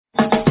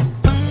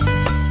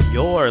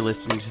You're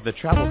listening to the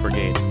Travel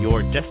Brigade,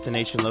 your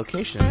destination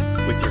location,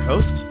 with your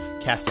hosts,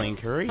 Kathleen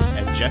Curry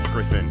and Jeff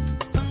Griffin.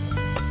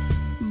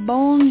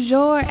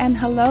 Bonjour and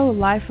hello,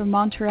 live from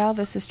Montreal.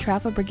 This is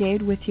Travel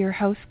Brigade with your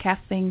hosts,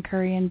 Kathleen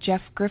Curry and Jeff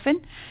Griffin,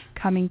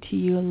 coming to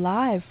you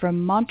live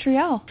from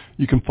Montreal.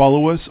 You can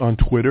follow us on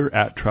Twitter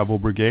at Travel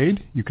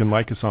Brigade. You can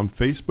like us on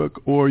Facebook,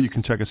 or you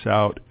can check us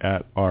out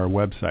at our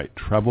website,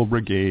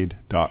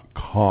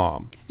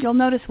 travelbrigade.com. You'll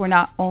notice we're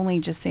not only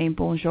just saying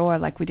bonjour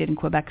like we did in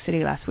Quebec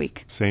City last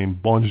week.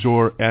 Saying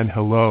bonjour and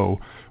hello,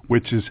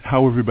 which is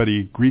how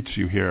everybody greets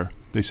you here.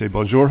 They say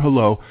bonjour,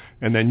 hello,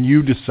 and then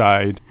you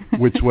decide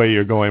which way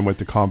you're going with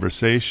the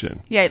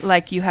conversation. Yeah,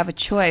 like you have a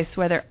choice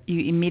whether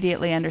you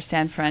immediately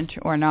understand French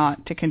or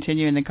not to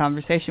continue in the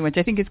conversation, which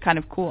I think is kind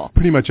of cool.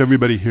 Pretty much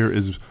everybody here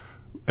is,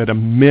 at a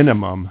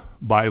minimum,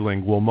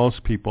 bilingual.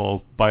 Most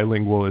people,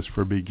 bilingual is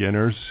for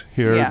beginners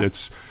here. Yeah.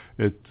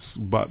 You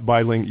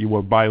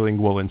were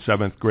bilingual in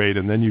 7th grade,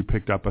 and then you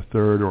picked up a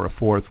third or a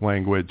fourth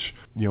language.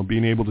 You know,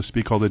 being able to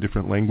speak all the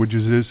different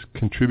languages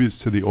contributes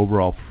to the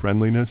overall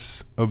friendliness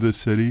of this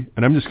city.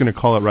 And I'm just going to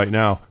call it right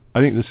now, I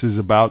think this is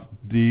about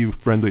the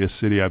friendliest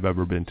city I've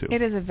ever been to.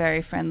 It is a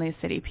very friendly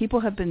city.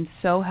 People have been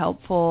so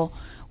helpful.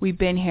 We've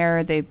been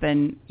here. They've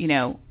been,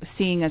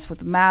 seeing us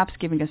with maps,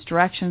 giving us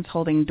directions,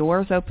 holding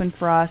doors open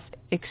for us.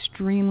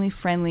 Extremely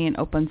friendly and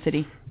open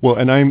city. Well,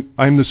 and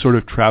I'm the sort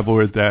of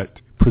traveler that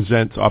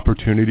presents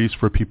opportunities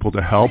for people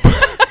to help.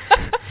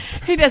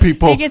 He does. He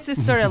gets this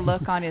sort of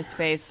look on his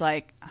face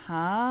like,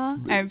 huh?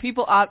 And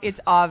people, it's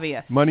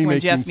obvious.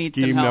 Money-making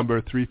scheme number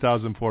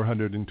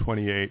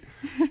 3,428.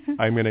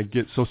 I'm going to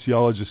get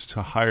sociologists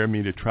to hire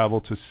me to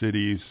travel to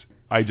cities.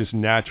 I just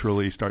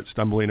naturally start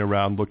stumbling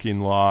around,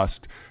 looking lost,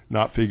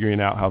 not figuring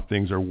out how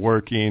things are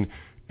working,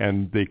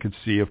 and they could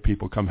see if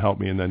people come help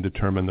me and then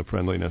determine the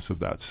friendliness of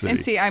that city.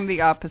 And see, I'm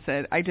the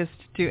opposite. I just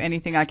do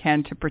anything I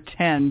can to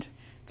pretend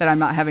that I'm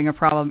not having a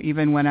problem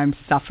even when I'm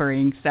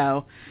suffering.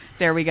 So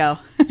there we go.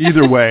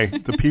 Either way,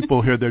 the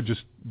people here,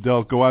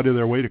 they'll go out of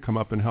their way to come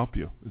up and help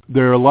you.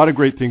 There are a lot of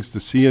great things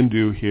to see and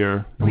do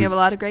here. We have a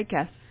lot of great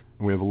guests.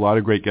 We have a lot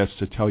of great guests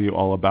to tell you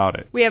all about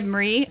it. We have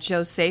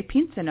Marie-Josée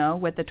Pincenot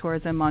with the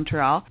Tourism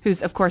Montreal, who's,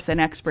 of course, an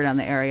expert on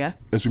the area.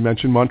 As we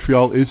mentioned,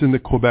 Montreal is in the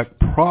Quebec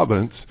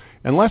province.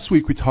 And last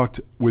week we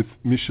talked with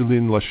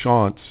Micheline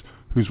Lachance,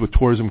 who's with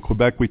Tourism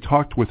Quebec. We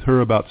talked with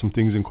her about some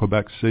things in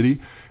Quebec City.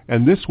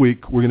 And this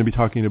week, we're going to be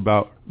talking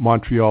about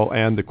Montreal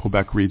and the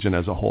Quebec region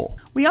as a whole.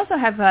 We also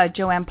have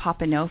Joanne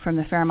Papineau from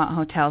the Fairmont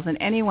Hotels, and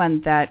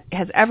anyone that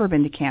has ever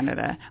been to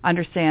Canada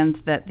understands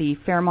that the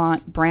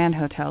Fairmont brand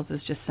hotels is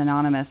just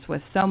synonymous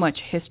with so much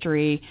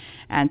history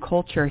and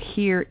culture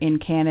here in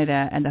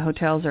Canada, and the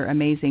hotels are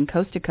amazing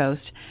coast to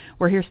coast.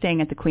 We're here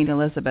staying at the Queen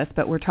Elizabeth,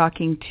 but we're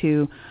talking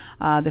to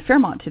the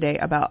Fairmont today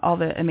about all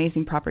the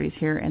amazing properties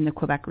here in the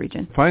Quebec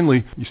region.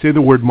 Finally, you say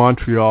the word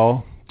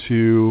Montreal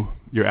to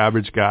your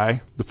average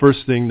guy, the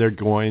first thing they're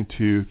going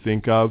to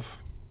think of,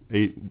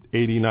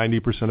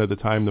 80-90% of the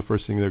time, the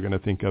first thing they're going to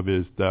think of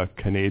is the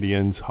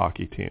Canadiens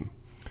hockey team.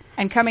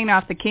 And coming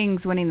off the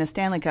Kings winning the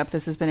Stanley Cup,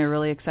 this has been a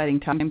really exciting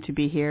time to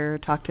be here,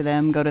 talk to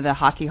them, go to the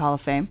Hockey Hall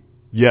of Fame.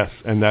 Yes,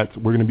 and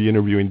we're going to be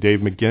interviewing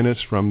Dave McGuinness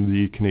from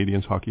the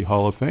Canadiens Hockey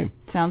Hall of Fame.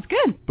 Sounds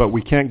good. But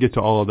we can't get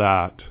to all of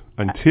that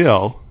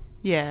until...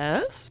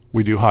 Yes?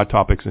 We do Hot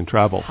Topics and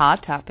Travel.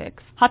 Hot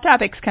Topics. Hot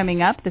Topics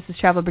coming up. This is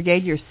Travel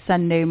Brigade, your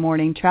Sunday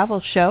morning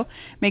travel show.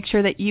 Make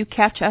sure that you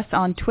catch us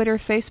on Twitter,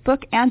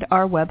 Facebook, and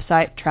our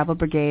website,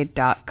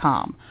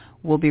 travelbrigade.com.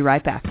 We'll be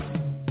right back.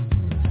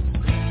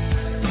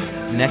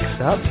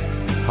 Next up,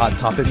 Hot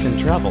Topics and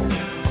Travel.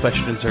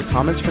 Questions or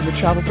comments from the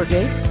Travel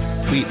Brigade?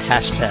 Tweet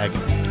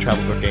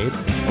 #Travel Brigade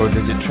or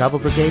visit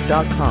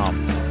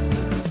travelbrigade.com.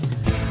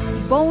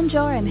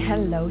 Bonjour and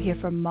hello here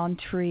from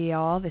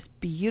Montreal, this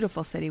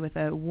beautiful city with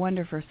a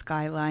wonderful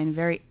skyline,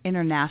 very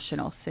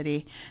international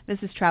city. This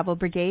is Travel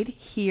Brigade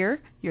here,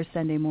 your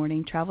Sunday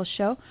morning travel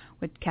show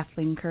with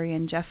Kathleen Curry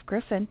and Jeff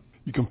Griffin.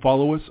 You can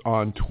follow us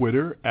on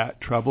Twitter at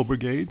Travel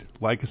Brigade,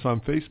 like us on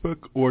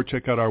Facebook, or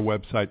check out our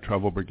website,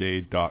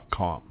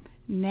 travelbrigade.com.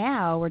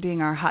 Now we're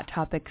doing our Hot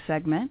Topic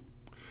segment.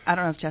 I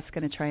don't know if Jeff's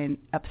going to try and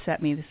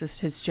upset me. This is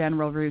his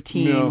general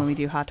routine when we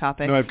do Hot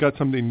Topics. No, I've got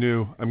something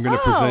new. I'm going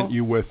to present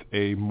you with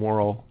a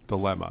moral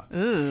dilemma.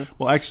 Ooh.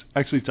 Well,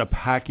 actually, it's a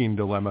packing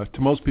dilemma.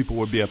 To most people, it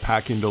would be a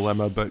packing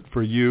dilemma, but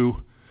for you,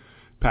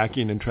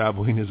 packing and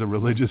traveling is a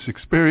religious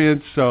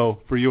experience, so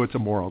for you, it's a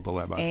moral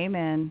dilemma.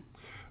 Amen.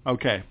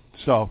 Okay,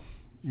 so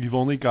you've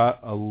only got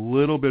a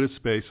little bit of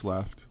space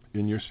left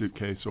in your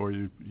suitcase or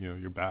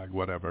your bag,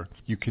 whatever.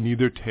 You can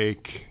either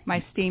take...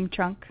 My steam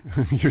trunk.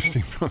 Your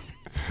steam trunk.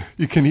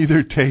 You can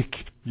either take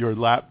your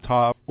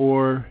laptop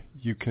or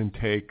you can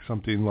take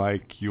something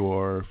like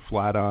your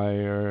flat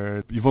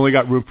iron. You've only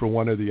got room for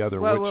one or the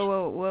other.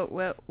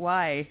 Whoa,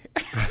 why?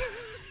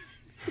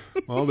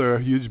 Well, there are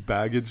huge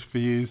baggage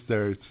fees.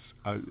 There's,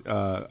 I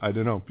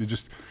don't know.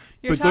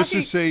 Let's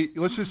just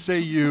say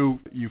you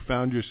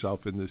found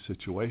yourself in this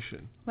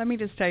situation. Let me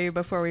just tell you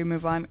before we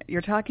move on.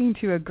 You're talking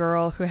to a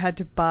girl who had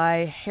to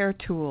buy hair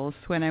tools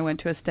when I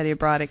went to a study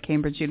abroad at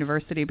Cambridge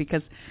University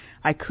because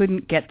I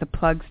couldn't get the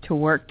plugs to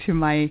work to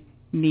my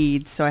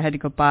needs, so I had to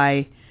go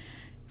buy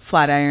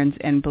flat irons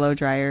and blow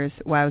dryers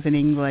while I was in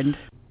England.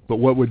 But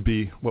what would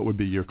be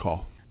your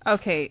call?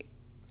 Okay.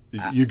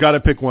 You got to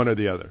pick one or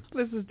the other.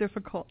 This is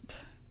difficult.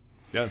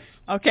 Yes.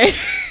 Okay.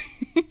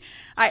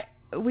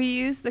 We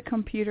use the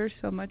computer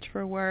so much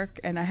for work,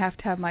 and I have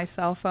to have my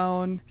cell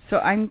phone. So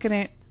I'm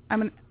going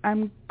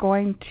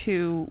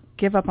to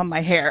give up on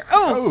my hair.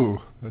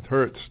 Oh, that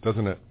hurts,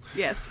 doesn't it?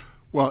 Yes.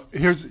 Well,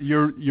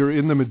 you're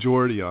in the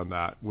majority on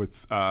that with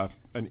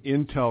an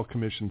Intel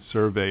commissioned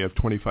survey of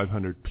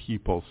 2,500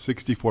 people.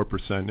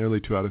 64%, nearly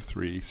 2 out of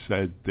 3,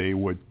 said they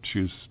would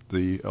choose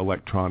the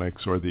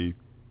electronics or the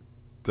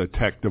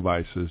tech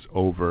devices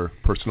over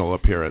personal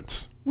appearance.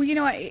 Well,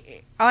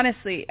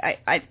 honestly,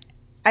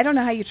 I don't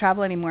know how you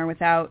travel anymore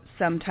without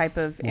some type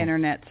of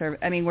internet service.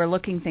 I mean, we're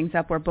looking things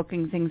up, we're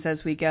booking things as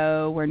we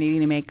go, we're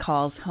needing to make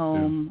calls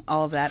home,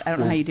 all of that. I don't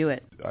know how you do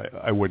it.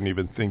 I wouldn't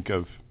even think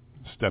of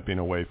stepping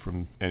away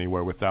from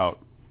anywhere without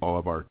all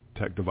of our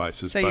tech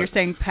devices. So you're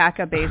saying pack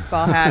a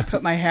baseball hat,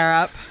 put my hair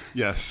up?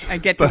 Yes.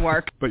 And get to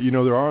work. But,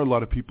 there are a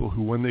lot of people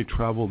who, when they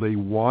travel, they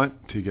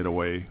want to get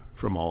away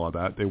from all of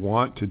that. They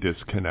want to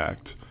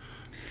disconnect.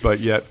 But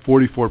yet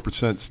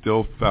 44%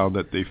 still found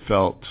that they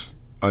felt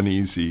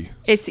uneasy.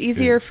 It's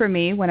easier for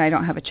me when I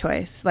don't have a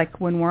choice. Like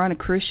when we're on a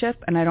cruise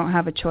ship and I don't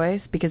have a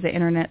choice because the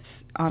internet's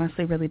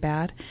honestly really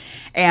bad.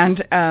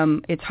 And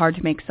it's hard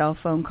to make cell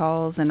phone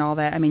calls and all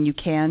that. I mean, you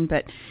can,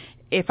 but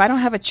if I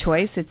don't have a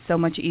choice, it's so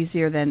much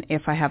easier than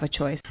if I have a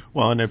choice.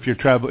 Well, and if you're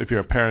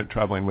a parent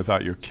traveling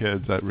without your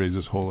kids, that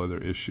raises whole other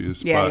issues.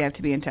 Yeah, you have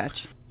to be in touch.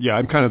 Yeah,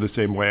 I'm kind of the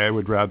same way. I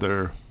would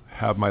rather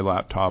have my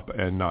laptop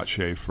and not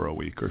shave for a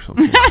week or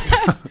something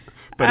like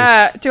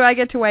that. Do I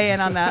get to weigh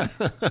in on that?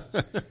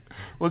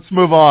 Let's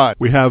move on.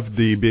 We have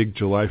the big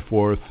July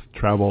 4th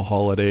travel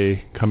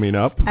holiday coming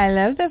up. I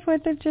love the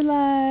 4th of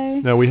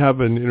July. Now, we have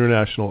an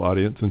international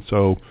audience, and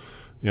so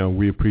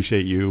we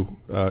appreciate you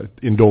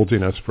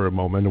indulging us for a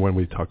moment when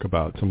we talk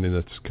about something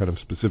that's kind of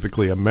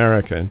specifically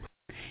American.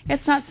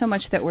 It's not so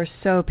much that we're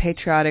so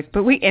patriotic,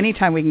 but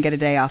anytime we can get a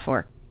day off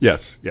work. Yes.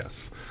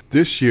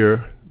 This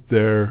year,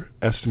 they're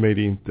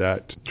estimating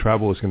that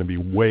travel is going to be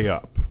way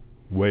up.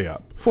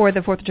 For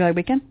the 4th of July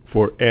weekend?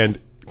 And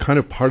kind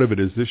of part of it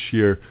is this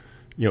year,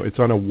 it's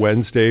on a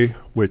Wednesday,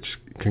 which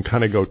can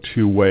kind of go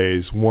two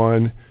ways.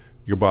 One,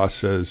 your boss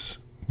says,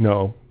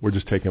 no, we're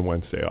just taking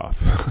Wednesday off.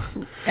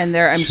 And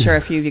I'm sure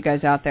a few of you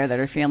guys out there that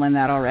are feeling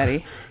that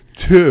already.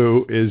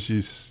 Two is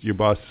your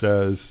boss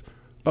says,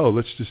 oh,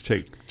 let's just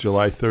take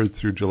July 3rd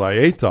through July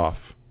 8th off.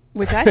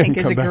 Which I think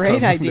is a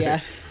great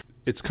idea.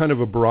 It's kind of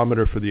a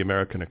barometer for the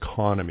American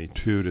economy,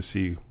 too, to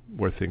see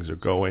where things are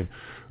going.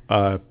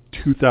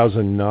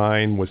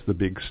 2009 was the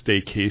big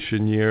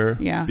staycation year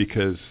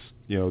because,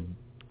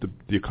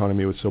 the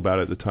economy was so bad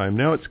at the time.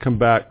 Now it's come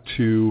back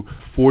to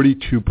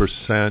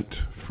 42%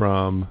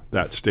 from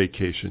that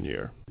staycation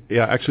year.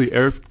 Yeah, actually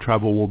air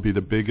travel will be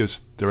the biggest,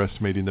 they're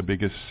estimating the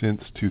biggest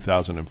since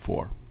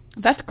 2004.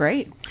 That's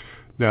great.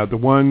 Now the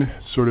one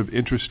sort of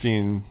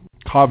interesting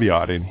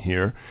caveat in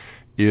here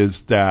is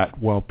that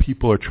while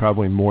people are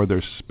traveling more,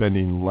 they're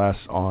spending less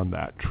on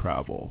that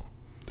travel.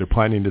 They're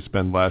planning to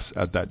spend less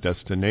at that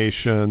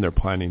destination. They're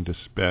planning to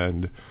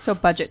spend... So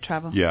budget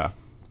travel. Yeah,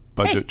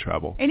 budget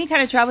travel. Any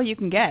kind of travel you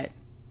can get.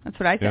 That's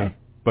what I say. Yeah.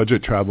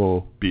 Budget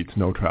travel beats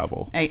no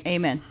travel.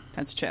 Amen.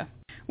 That's true.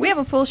 We have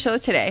a full show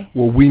today.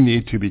 Well, we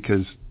need to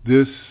because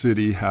this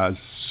city has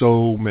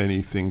so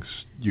many things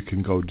you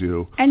can go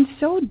do. And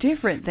so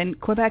different than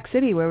Quebec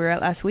City where we were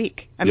at last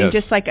week. I mean,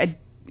 just like a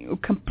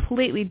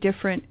completely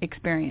different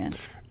experience.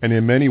 And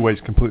in many ways,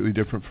 completely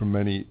different from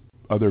many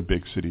other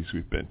big cities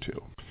we've been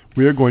to.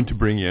 We are going to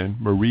bring in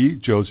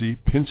Marie-Josie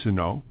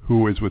Pincinot,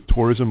 who is with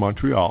Tourism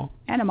Montreal.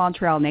 And a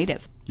Montreal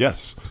native. Yes.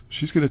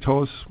 She's going to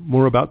tell us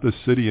more about this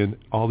city and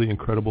all the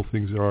incredible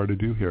things there are to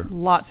do here.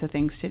 Lots of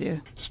things to do.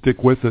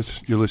 Stick with us.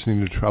 You're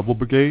listening to Travel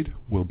Brigade.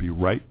 We'll be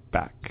right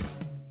back.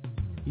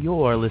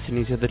 You're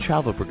listening to the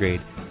Travel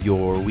Brigade,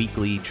 your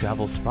weekly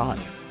travel spot.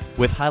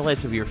 With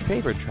highlights of your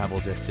favorite travel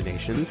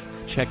destinations,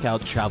 check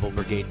out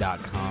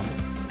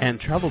travelbrigade.com and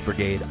Travel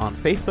Brigade on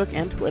Facebook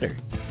and Twitter.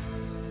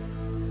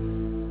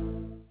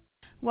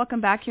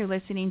 Welcome back. You're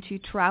listening to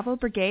Travel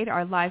Brigade,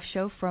 our live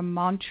show from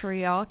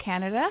Montreal,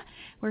 Canada.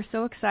 We're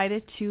so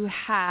excited to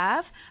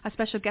have a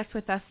special guest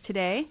with us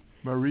today.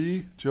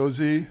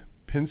 Marie-Josie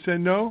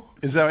Pincinot?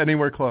 Is that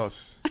anywhere close?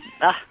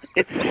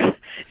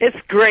 It's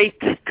great.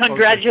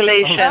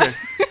 Congratulations. Okay.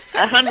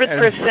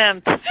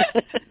 100%.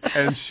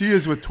 And she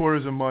is with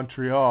Tourism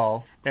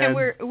Montreal. And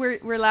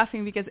we're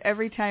laughing because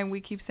every time we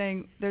keep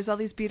saying there's all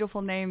these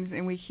beautiful names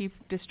and we keep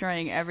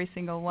destroying every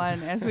single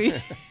one as we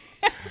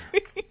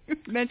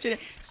mention it.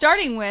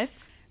 Starting with,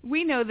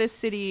 we know this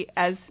city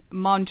as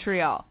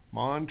Montreal.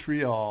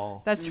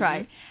 Montreal. That's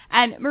right.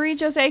 And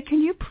Marie-Josée,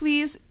 can you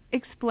please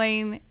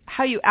explain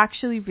how you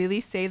actually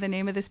really say the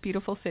name of this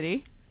beautiful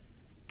city?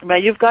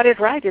 But you've got it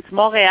right. It's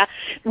Montreal.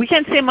 We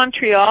can say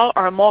Montreal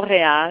or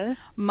Montreal.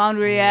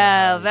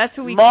 Montreal. That's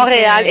what we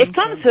Montreal. keep It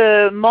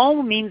comes,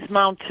 Mont means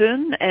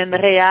mountain and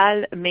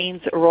Real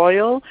means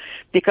royal,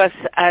 because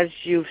as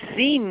you've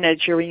seen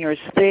during your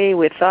stay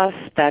with us,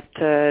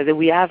 that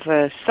we have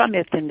a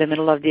summit in the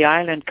middle of the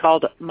island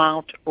called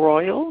Mount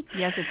Royal.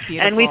 Yes, it's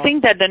beautiful. And we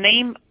think that the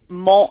name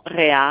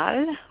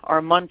Montreal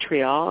or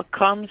Montreal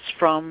comes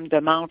from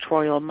the Mount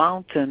Royal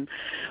mountain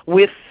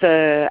with,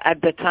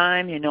 at the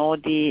time,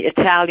 the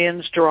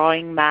Italians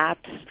drawing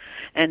maps,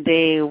 and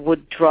they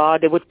would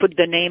put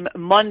the name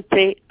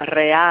Monte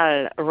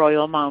Real,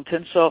 Royal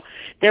Mountain. So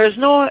there's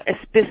no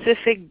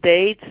specific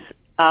dates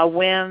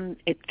when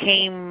it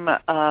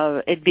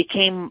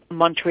became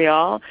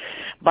Montreal,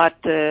 but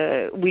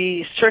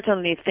we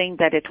certainly think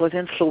that it was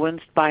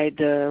influenced by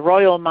the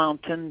Royal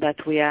Mountain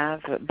that we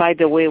have, by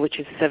the way, which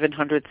is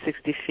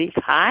 760 feet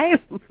high.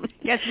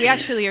 Yes, we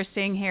actually are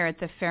staying here at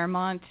the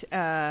Fairmont,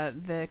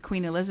 the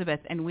Queen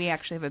Elizabeth, and we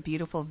actually have a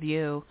beautiful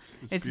view.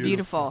 It's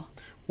beautiful.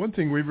 One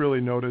thing we've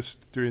really noticed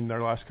during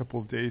our last couple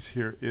of days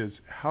here is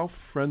how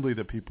friendly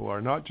the people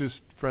are. Not just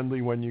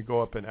friendly when you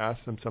go up and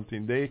ask them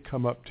something. They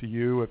come up to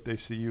you if they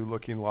see you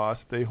looking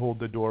lost. They hold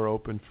the door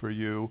open for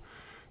you.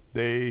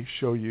 They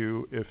show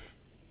you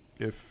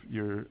if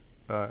you're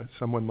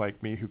someone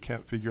like me who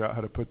can't figure out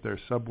how to put their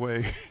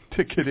subway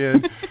ticket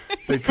in.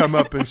 They come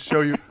up and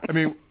show you. I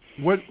mean,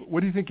 what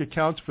do you think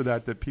accounts for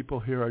that people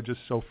here are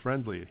just so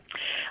friendly?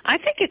 I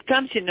think it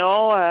comes,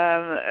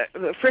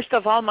 first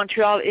of all,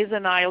 Montreal is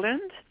an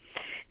island.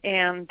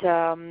 And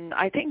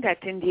I think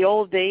that in the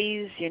old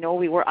days,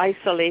 we were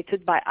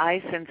isolated by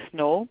ice and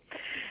snow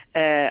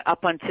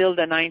up until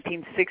the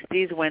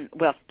 1960s when,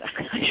 well,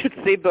 I should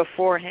say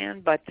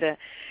beforehand, but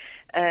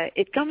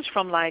it comes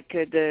from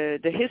the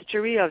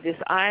history of this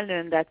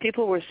island, that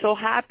people were so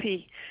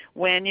happy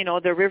when,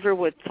 the river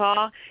would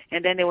thaw,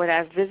 and then they would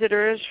have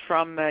visitors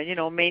from,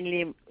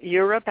 mainly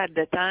Europe at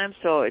the time.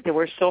 So they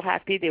were so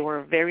happy. They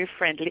were very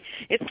friendly.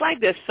 It's like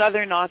the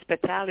Southern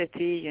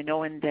hospitality,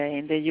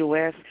 in the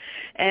U.S.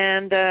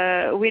 And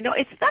we know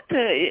it's not.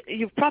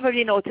 You've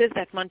probably noticed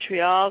that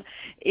Montreal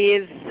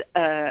is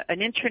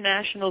an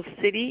international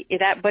city,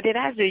 but it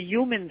has a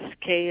human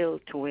scale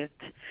to it.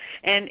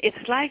 And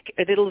it's like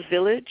a little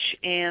village,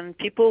 and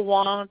people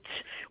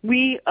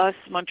us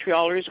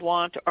Montrealers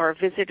want our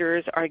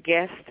visitors, our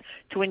guests,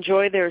 to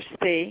enjoy their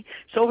stay.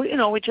 So,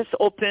 we just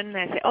open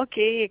and say,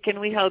 okay, can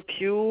we help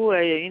you?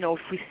 If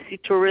we see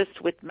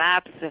tourists with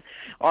maps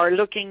or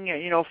looking,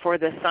 for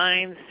the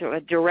signs or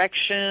a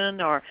direction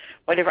or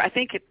whatever, I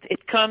think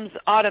it comes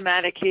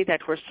automatically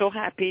that we're so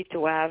happy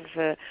to have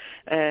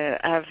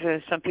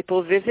some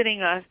people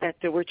visiting us that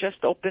we're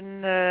just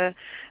open,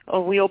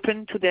 we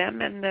open to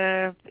them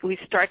and we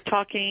start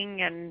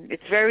talking, and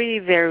it's very,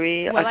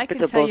 very hospitable. Well, I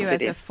can tell you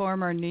as a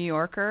former New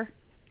Yorker,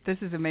 this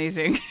is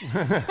amazing.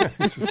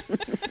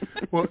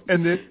 Well,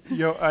 and then,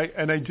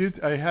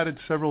 I had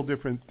several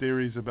different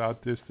theories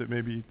about this, that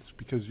maybe it's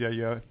because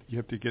you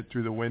have to get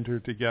through the winter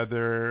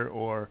together,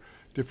 or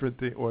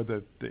different or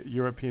the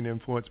European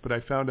influence. But I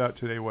found out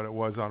today what it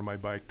was on my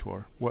bike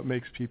tour. What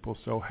makes people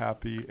so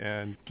happy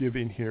and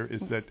giving here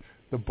is that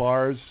the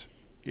bars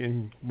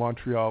in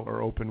Montreal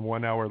are open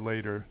 1 hour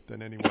later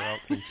than anywhere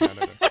else in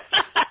Canada.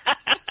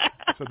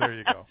 So there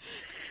you go.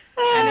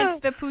 And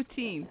it's the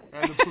poutine.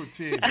 And the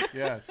poutine,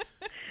 yes.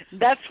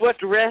 That's what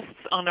rests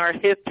on our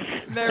hips.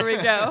 There we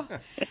go.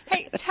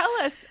 Hey, tell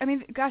us,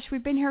 gosh,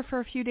 we've been here for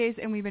a few days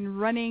and we've been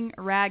running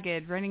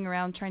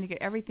around trying to get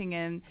everything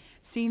in,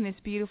 seeing this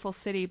beautiful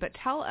city. But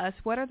tell us,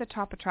 what are the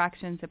top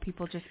attractions that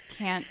people just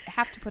have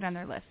to put on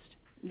their list?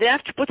 They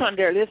have to put on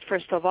their list,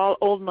 first of all,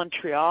 Old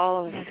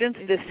Montreal. Yes, since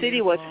the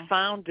city was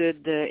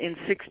founded in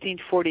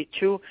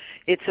 1642,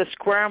 it's a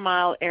square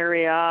mile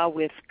area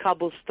with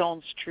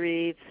cobblestone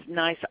streets,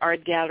 nice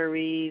art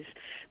galleries,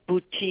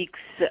 boutiques,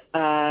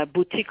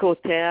 boutique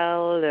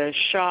hotel,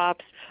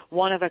 shops,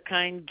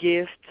 one-of-a-kind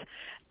gifts,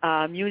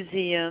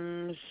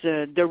 museums.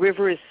 The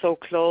river is so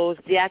close.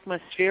 The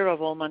atmosphere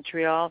of Old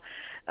Montreal,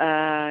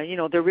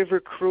 the river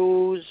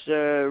cruise,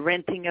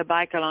 renting a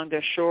bike along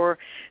the shore.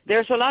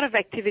 There's a lot of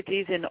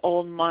activities in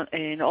Old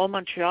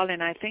Montreal,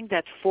 and I think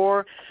that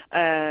for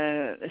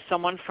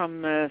someone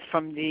from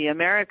the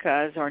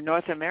Americas or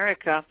North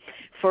America,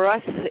 for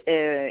us,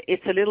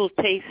 it's a little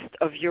taste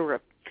of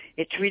Europe.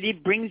 It really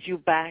brings you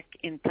back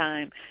in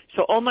time.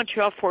 So Old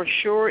Montreal for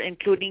sure,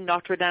 including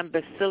Notre Dame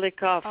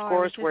Basilica, of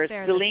course, where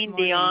Celine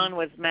Dion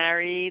was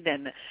married,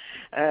 and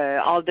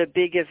all the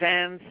big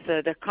events,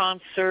 the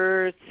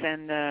concerts,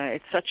 and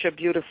it's such a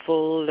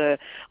beautiful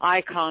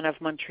icon of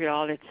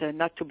Montreal. It's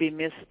not to be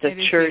missed. The church.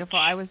 It is beautiful.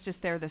 I was just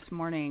there this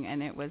morning,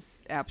 and it was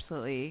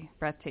absolutely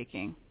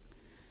breathtaking.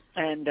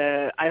 And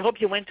I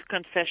hope you went to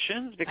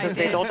confessions, because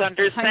they don't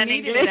understand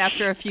English. I needed it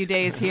after a few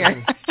days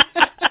here.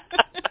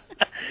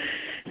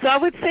 So I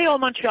would say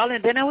Old Montreal,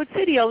 and then I would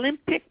say the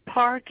Olympic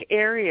Park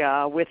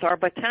area with our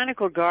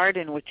botanical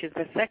garden, which is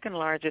the second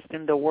largest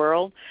in the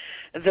world.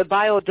 the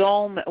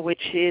Biodome,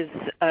 which is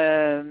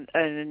a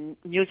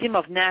museum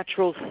of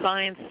natural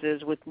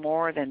sciences with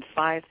more than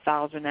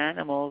 5,000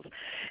 animals.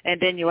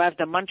 And then you have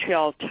the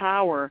Montreal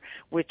Tower,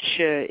 which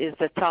is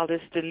the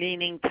tallest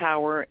leaning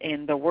tower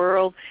in the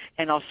world.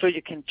 And also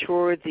you can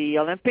tour the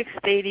Olympic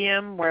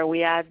Stadium, where we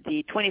had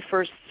the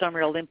 21st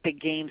Summer Olympic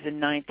Games in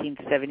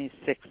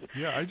 1976.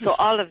 Yeah, so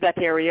all of that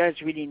area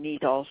is really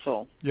neat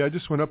also. Yeah, I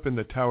just went up in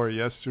the tower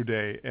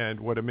yesterday, and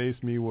what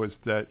amazed me was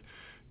that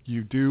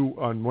you do,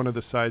 on one of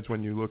the sides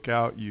when you look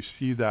out, you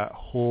see that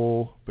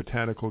whole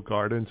botanical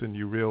gardens, and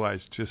you realize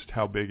just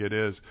how big it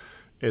is.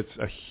 It's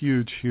a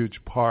huge, huge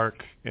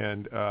park,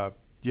 and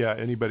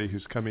anybody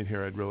who's coming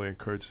here, I'd really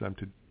encourage them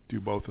to do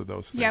both of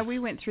those things. Yeah, we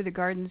went through the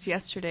gardens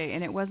yesterday,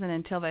 and it wasn't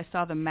until I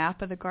saw the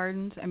map of the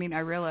gardens, I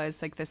realized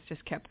this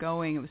just kept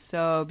going. It was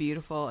so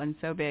beautiful and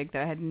so big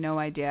that I had no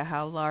idea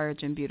how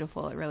large and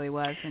beautiful it really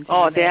was.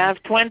 They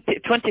have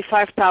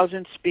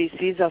 25,000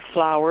 species of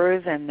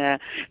flowers and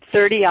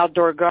 30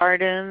 outdoor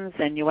gardens,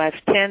 and you have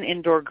 10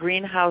 indoor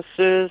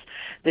greenhouses,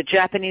 the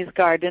Japanese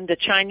garden, the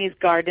Chinese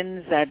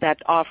gardens that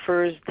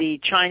offers the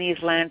Chinese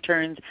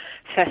Lanterns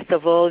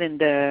Festival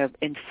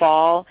in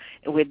fall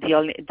with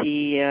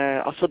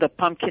also the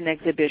pumpkin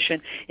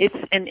exhibition.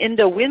 And in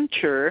the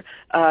winter,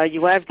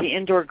 you have the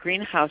indoor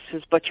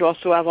greenhouses, but you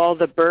also have all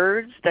the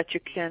birds that you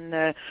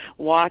can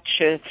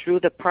watch through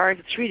the park.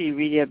 It's really,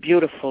 really a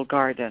beautiful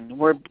garden.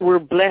 We're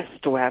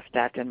blessed to have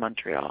that in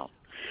Montreal.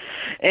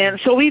 And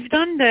so we've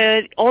done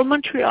the Old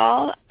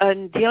Montreal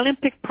and the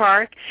Olympic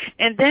Park,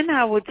 and then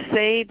I would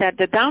say that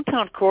the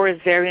downtown core is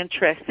very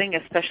interesting,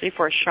 especially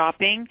for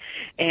shopping,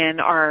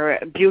 and our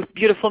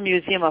beautiful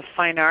Museum of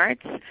Fine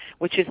Arts,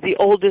 which is the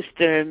oldest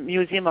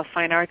Museum of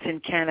Fine Arts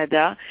in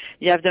Canada.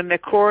 You have the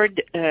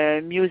McCord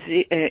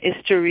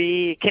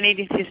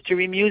Canadian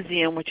History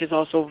Museum, which is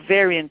also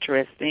very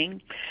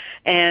interesting,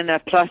 and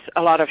plus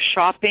a lot of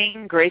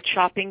shopping, great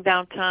shopping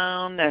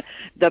downtown.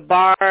 The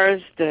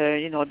bars,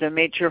 the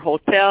major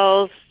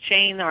hotels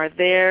chain are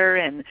there,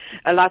 and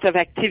a lot of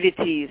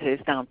activities is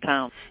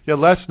downtown. Yeah,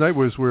 last night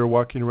as we were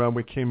walking around,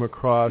 we came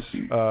across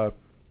a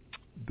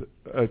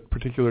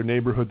particular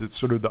neighborhood that's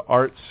sort of the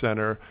arts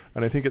center,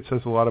 and I think it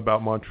says a lot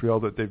about Montreal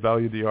that they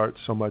value the arts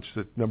so much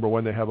that, number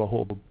one, they have a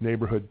whole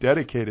neighborhood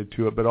dedicated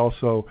to it, but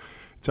also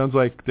it sounds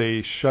like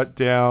they shut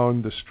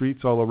down the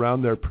streets all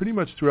around there pretty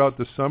much throughout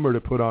the summer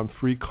to put on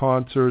free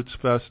concerts,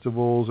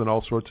 festivals, and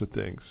all sorts of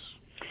things.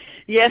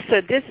 Yes,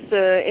 this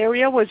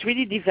area was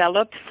really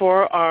developed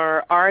for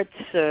our arts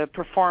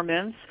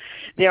performance.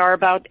 There are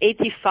about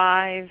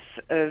 85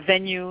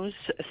 venues,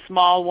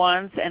 small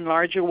ones and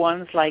larger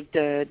ones, like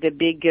the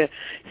big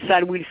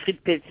Salle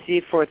Wilfrid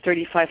Pelletier for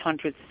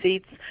 3,500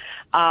 seats.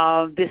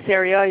 This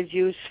area is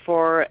used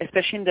for,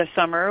 especially in the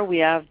summer, we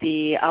have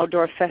the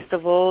outdoor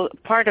festival,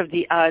 part of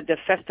the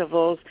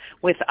festivals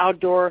with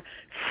outdoor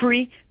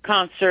free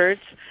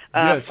concerts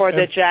for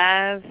the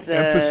jazz.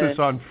 Emphasis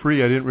on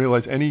free. I didn't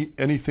realize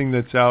anything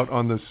that's out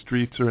on the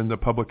streets or in the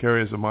public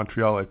areas of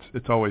Montreal,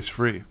 it's always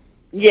free.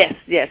 Yes,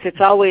 it's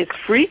always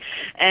free,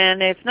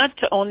 and it's not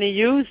only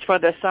used for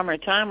the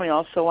summertime. We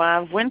also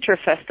have winter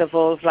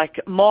festivals like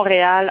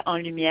Montreal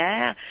en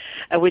Lumière,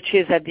 which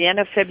is at the end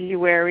of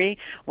February,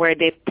 where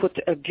they put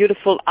a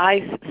beautiful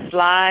ice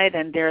slide,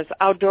 and there's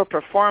outdoor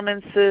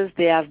performances.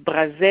 They have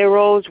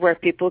braseros where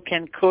people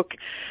can cook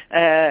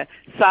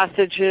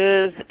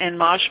sausages and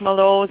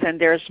marshmallows,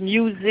 and there's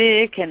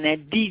music and a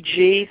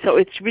DJ. So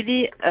it's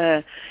really,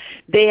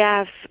 they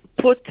have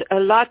put a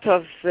lot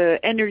of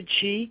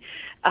energy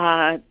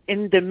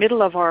in the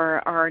middle of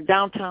our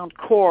downtown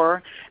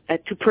core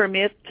to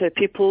permit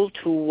people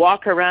to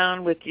walk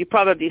around with, you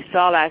probably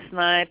saw last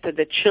night,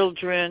 the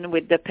children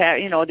with the,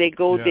 they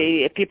go,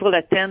 people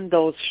attend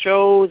those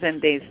shows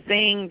and they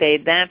sing, they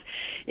dance.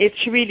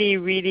 It's really,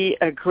 really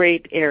a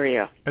great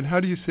area. And how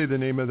do you say the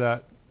name of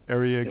that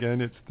area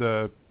again?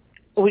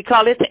 We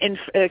call it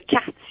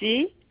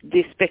Quartier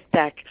des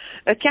Spectacles.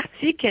 A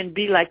quartier can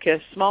be like a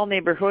small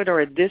neighborhood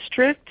or a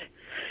district,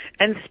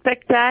 and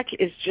spectacle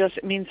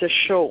means a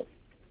show.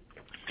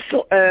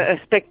 So a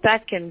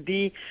spectacle can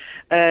be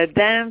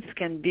dance,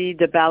 can be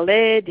the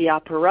ballet, the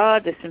opera,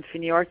 the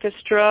symphony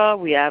orchestra.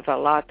 We have a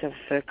lot of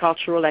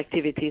cultural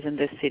activities in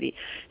the city.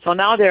 So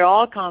now they're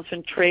all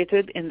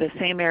concentrated in the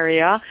same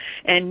area.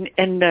 And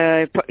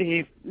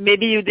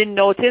maybe you didn't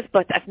notice,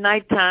 but at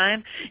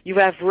nighttime you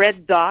have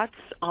red dots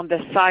on the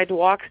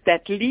sidewalks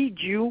that lead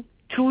you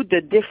to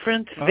the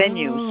different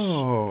venues.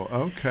 Oh,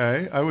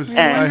 okay. I have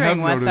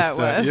wondering what noticed that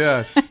was.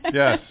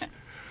 Yes.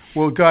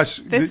 Well, gosh,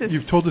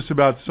 you've told us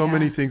about so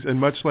many things, and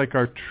much like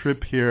our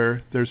trip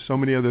here, there's so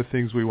many other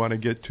things we want to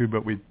get to,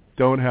 but we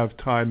don't have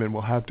time, and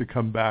we'll have to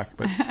come back.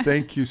 But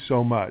thank you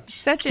so much.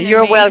 Such an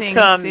You're amazing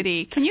welcome.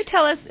 city. Can you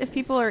tell us, if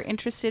people are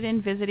interested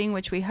in visiting,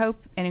 which we hope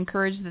and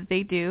encourage that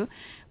they do,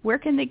 where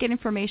can they get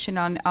information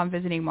on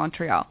visiting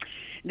Montreal?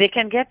 They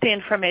can get the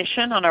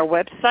information on our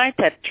website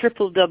at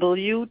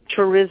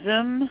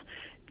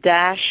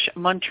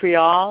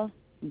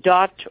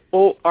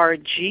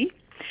www.tourism-montreal.org.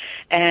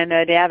 And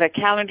they have a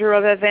calendar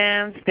of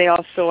events. They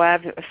also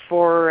have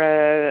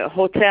for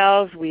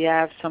hotels, we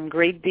have some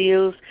great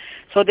deals.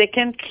 So they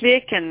can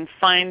click and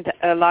find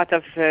a lot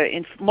of,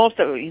 most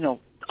of,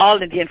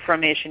 all of the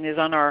information is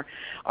on our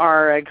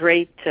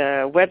great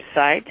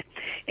website.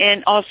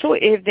 And also,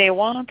 if they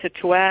wanted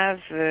to have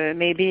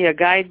maybe a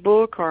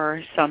guidebook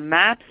or some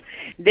maps,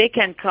 they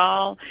can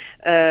call.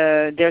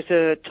 There's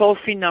a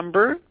toll-free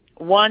number,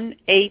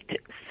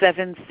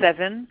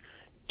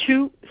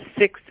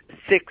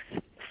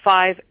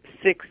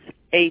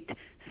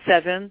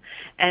 1-877-266-5687,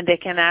 and they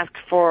can ask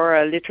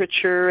for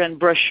literature and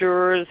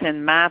brochures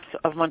and maps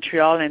of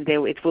Montreal, and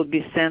it will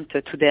be sent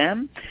to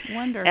them.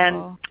 Wonderful.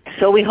 And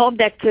so we hope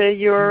that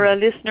your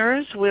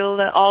listeners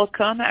will all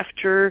come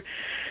after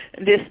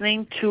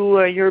listening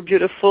to your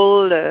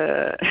beautiful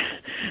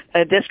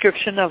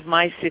description of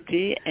my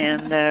city,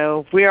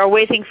 and we are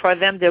waiting for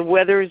them. The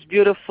weather is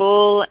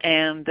beautiful,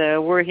 and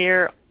we're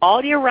here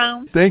all year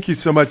round. Thank you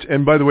so much.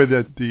 And by the way,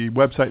 the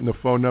website and the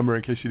phone number,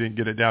 in case you didn't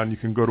get it down, you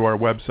can go to our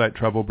website,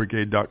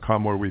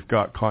 travelbrigade.com, where we've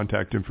got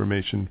contact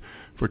information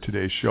for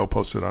today's show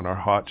posted on our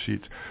hot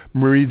sheets.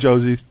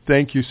 Marie-Josée,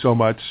 thank you so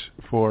much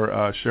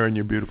for sharing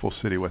your beautiful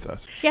city with us.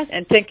 Yes.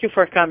 And thank you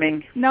for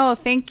coming. No,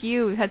 thank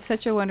you. We had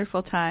such a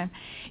wonderful time.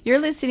 You're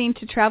listening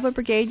to Travel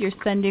Brigade, your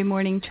Sunday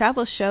morning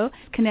travel show.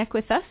 Connect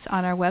with us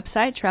on our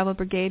website,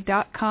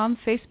 travelbrigade.com,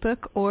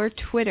 Facebook, or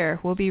Twitter.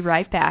 We'll be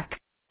right back.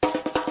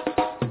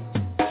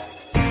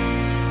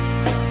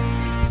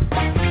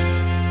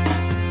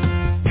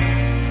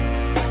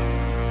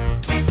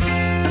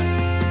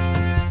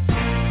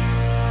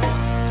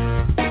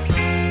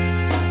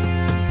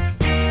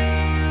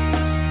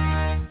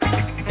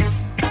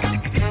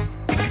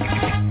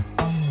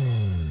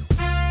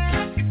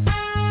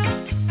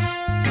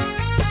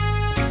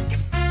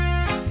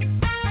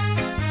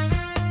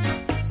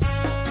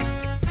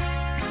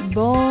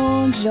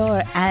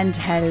 Bonjour and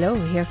hello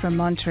here from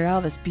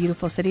Montreal, this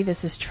beautiful city. This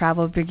is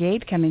Travel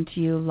Brigade coming to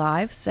you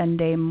live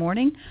Sunday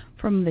morning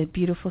from the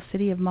beautiful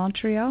city of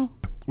Montreal.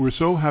 We're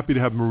so happy to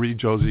have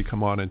Marie-Josée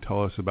come on and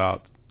tell us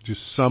about just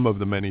some of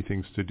the many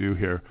things to do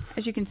here.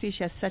 As you can see,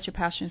 she has such a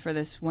passion for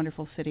this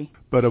wonderful city.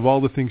 But of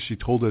all the things she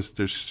told us,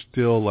 there's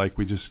still,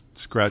 we just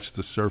scratched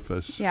the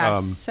surface.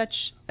 Yeah, such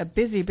a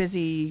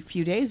busy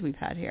few days we've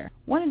had here.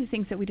 One of the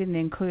things that we didn't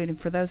include, and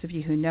for those of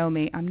you who know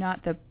me, I'm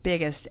not the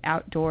biggest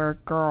outdoor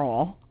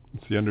girl.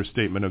 It's the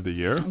understatement of the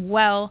year.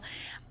 Well,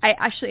 I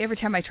actually, every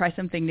time I try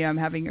something new, I'm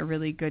having a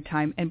really good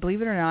time. And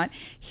believe it or not,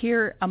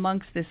 here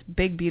amongst this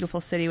big,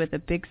 beautiful city with a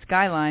big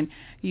skyline,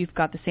 you've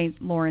got the St.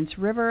 Lawrence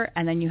River,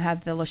 and then you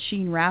have the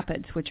Lachine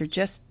Rapids, which are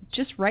just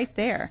right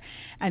there.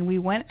 And we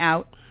went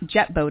out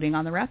jet boating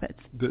on the rapids.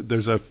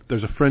 There's a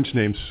French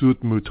name,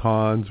 Soutes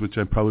Moutons, which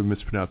I'm probably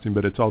mispronouncing,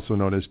 but it's also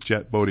known as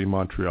Jet Boating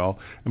Montreal.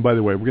 And by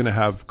the way, we're going to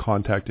have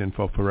contact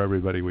info for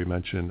everybody we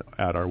mentioned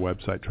at our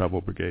website,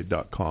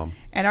 travelbrigade.com.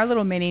 And our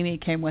little mini-me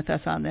came with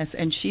us on this,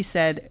 and she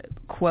said,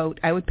 quote,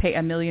 I would pay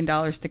 $1 million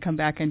to come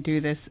back and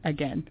do this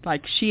again.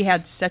 She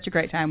had such a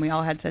great time. We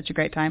all had such a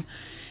great time.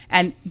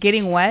 And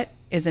getting wet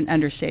is an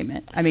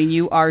understatement. I mean,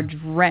 you are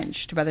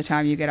drenched by the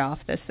time you get off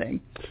this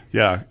thing.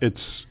 Yeah,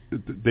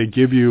 they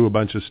give you a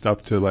bunch of stuff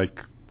to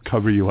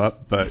cover you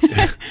up, but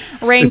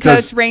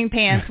raincoats, rain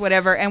pants,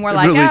 whatever, and we're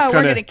really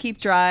we're going to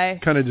keep dry.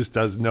 Kind of just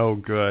does no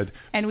good.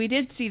 And we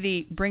did see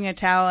the bring a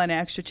towel and an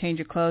extra change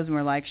of clothes, and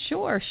we're like,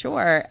 sure.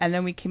 And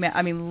then we came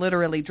out,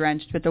 literally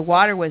drenched, but the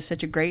water was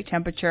such a great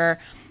temperature.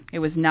 It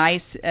was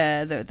nice.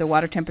 The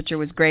water temperature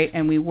was great,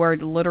 and we were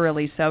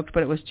literally soaked,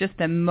 but it was just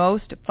the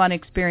most fun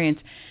experience.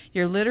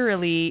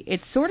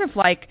 It's sort of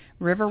like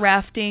river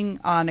rafting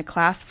on a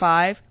Class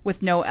 5 with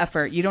no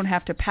effort. You don't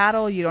have to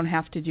paddle. You don't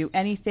have to do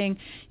anything.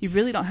 You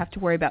really don't have to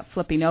worry about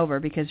flipping over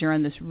because you're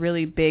on this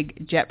really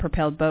big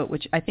jet-propelled boat,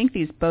 which I think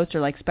these boats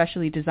are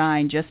specially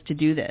designed just to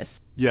do this.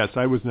 Yes,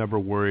 I was never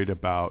worried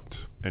about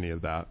any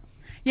of that.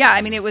 Yeah,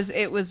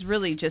 it was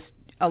really just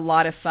a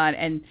lot of fun,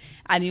 and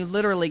you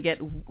literally get,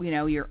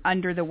 you're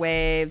under the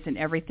waves and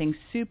everything.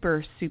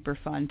 Super, super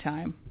fun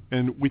time.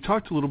 And we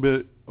talked a little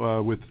bit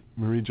with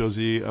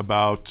Marie-Josée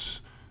about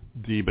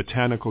the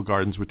botanical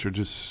gardens, which are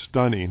just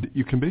stunning.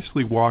 You can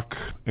basically walk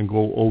and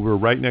go over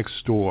right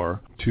next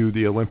door to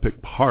the Olympic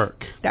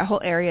Park. That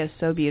whole area is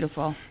so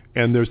beautiful.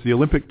 And there's the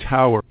Olympic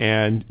Tower,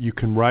 and you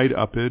can ride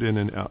up it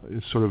in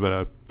sort of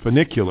a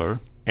funicular,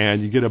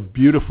 and you get a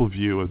beautiful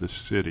view of the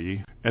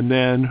city. And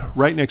then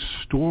right next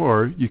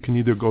door, you can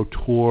either go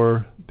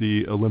tour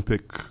the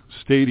Olympic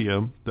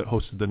Stadium that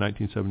hosted the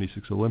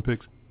 1976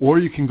 Olympics, or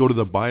you can go to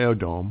the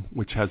Biodome,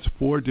 which has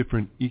 4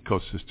 different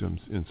ecosystems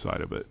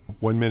inside of it.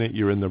 1 minute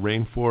you're in the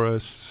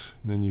rainforest,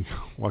 and then you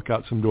walk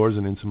out some doors,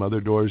 and in some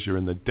other doors you're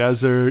in the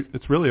desert.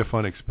 It's really a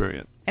fun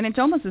experience. And it's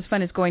almost as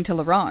fun as going to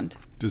La Ronde.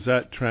 Does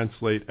that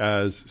translate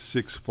as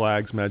Six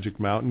Flags Magic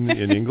Mountain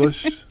in English?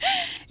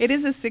 It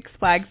is a Six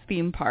Flags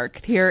theme park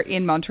here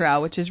in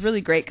Montreal, which is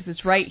really great because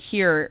it's right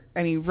here,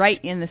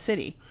 right in the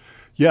city.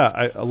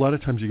 Yeah, a lot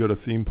of times you go to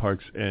theme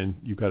parks and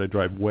you've got to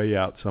drive way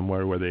out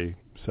somewhere where they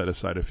set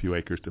aside a few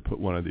acres to put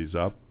one of these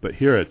up. But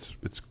here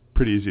it's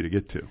pretty easy to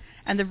get to.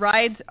 And the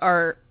rides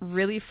are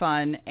really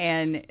fun,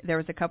 and there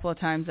was a couple of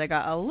times I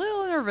got a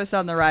little nervous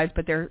on the rides,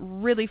 but they're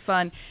really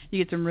fun.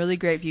 You get some really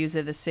great views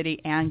of the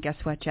city, and guess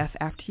what, Jeff?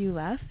 After you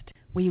left,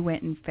 we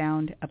went and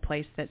found a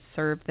place that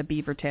served the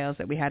beaver tails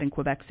that we had in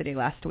Quebec City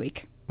last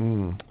week.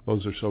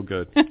 Those are so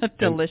good.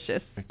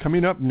 Delicious. And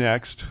coming up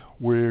next,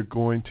 we're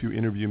going to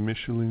interview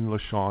Micheline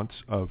Lachance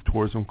of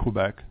Tourism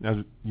Quebec.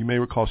 Now, you may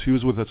recall she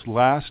was with us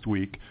last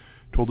week,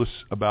 told us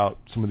about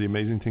some of the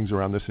amazing things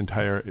around this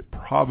entire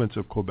province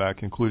of Quebec,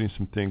 including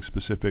some things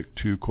specific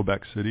to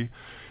Quebec City.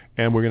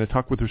 And we're going to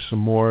talk with her some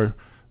more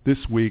this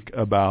week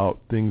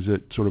about things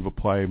that sort of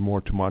apply more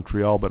to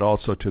Montreal, but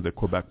also to the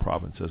Quebec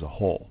province as a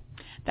whole.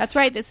 That's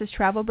right. This is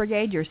Travel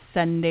Brigade, your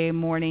Sunday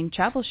morning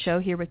travel show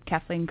here with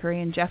Kathleen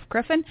Curry and Jeff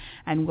Griffin,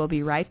 and we'll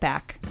be right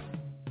back.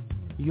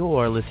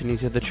 You're listening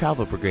to the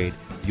Travel Brigade,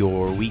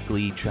 your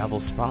weekly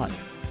travel spot.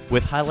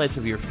 With highlights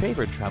of your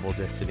favorite travel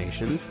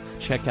destinations,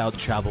 check out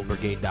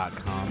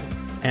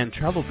travelbrigade.com and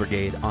Travel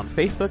Brigade on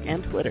Facebook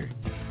and Twitter.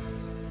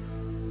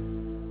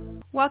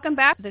 Welcome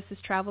back. This is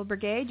Travel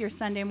Brigade, your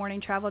Sunday morning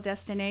travel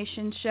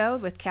destination show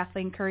with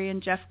Kathleen Curry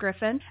and Jeff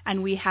Griffin.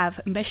 And we have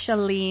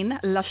Micheline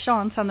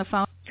Lachance on the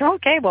phone.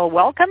 Okay, well,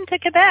 welcome to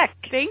Quebec.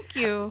 Thank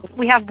you.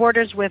 We have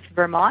borders with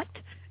Vermont,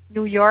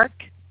 New York,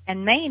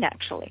 and Maine,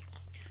 actually.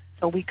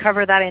 So we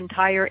cover that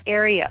entire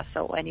area.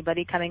 So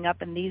anybody coming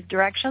up in these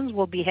directions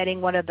will be heading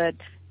one of the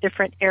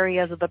different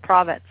areas of the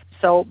province.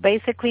 So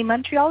basically,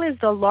 Montreal is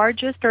the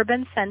largest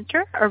urban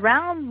center.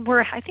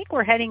 I think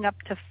we're heading up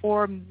to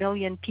 4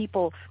 million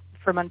people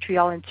for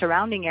Montreal and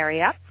surrounding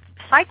area.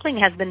 Cycling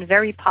has been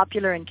very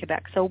popular in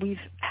Quebec, so we've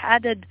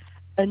added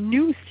a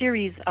new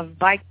series of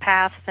bike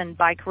paths and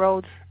bike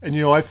roads. And,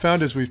 I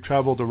found as we've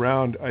traveled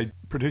around,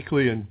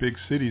 particularly in big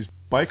cities,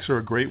 bikes are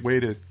a great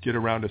way to get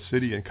around a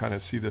city and kind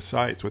of see the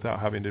sights without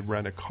having to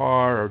rent a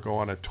car or go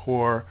on a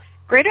tour.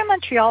 Greater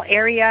Montreal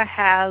area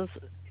has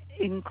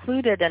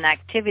included an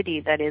activity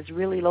that is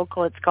really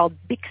local. It's called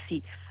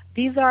Bixi.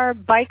 These are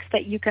bikes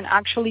that you can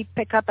actually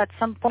pick up at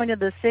some point of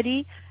the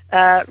city,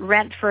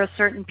 rent for a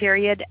certain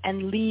period,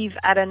 and leave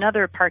at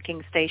another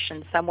parking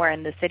station somewhere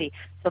in the city.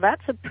 So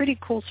that's a pretty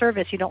cool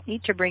service. You don't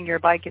need to bring your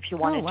bike if you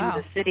want to do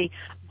the city,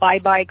 buy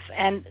bikes.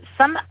 And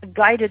some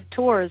guided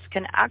tours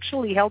can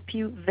actually help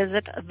you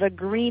visit the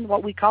green,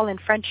 what we call in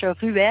French a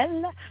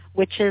ruelle,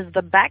 which is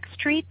the back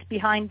street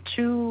behind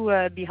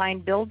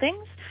behind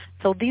buildings.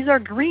 So these are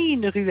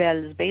green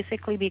ruelles,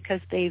 basically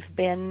because they've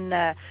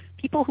been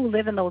people who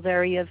live in those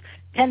areas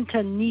tend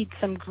to need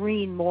some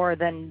green more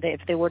than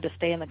if they were to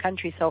stay in the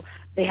country. So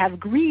they have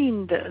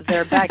greened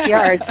their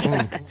backyards.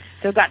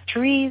 They've got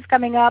trees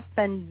coming up,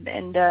 and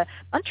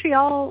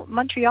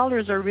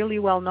Montrealers are really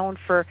well known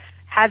for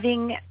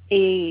having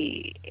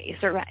an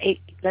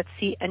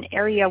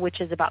area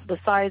which is about the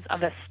size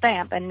of a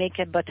stamp and make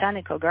a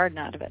botanical garden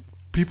out of it.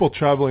 People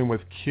traveling with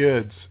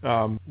kids,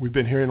 we've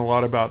been hearing a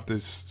lot about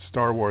this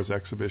Star Wars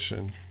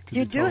exhibition.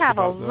 You do have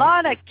a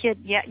lot of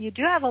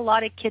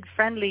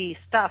kid-friendly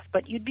stuff,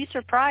 but you'd be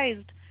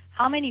surprised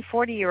how many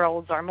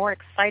 40-year-olds are more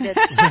excited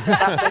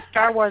about the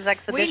Star Wars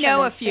exhibition. We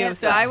know a few,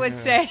 so I would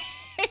say.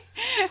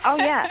 Oh,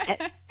 yeah.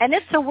 And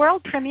it's a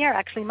world premiere,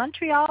 actually.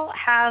 Montreal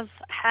has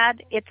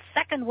had its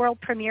second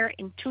world premiere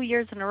in 2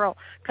 years in a row,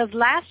 because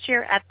last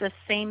year at the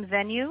same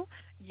venue,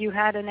 you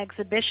had an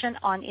exhibition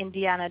on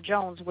Indiana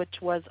Jones,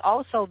 which was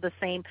also the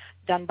same,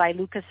 done by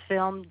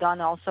Lucasfilm, done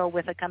also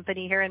with a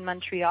company here in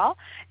Montreal.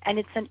 And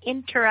it's an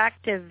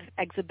interactive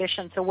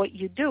exhibition. So what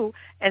you do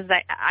is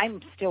that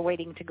I'm still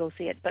waiting to go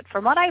see it. But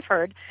from what I've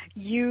heard,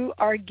 you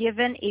are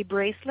given a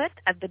bracelet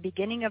at the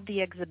beginning of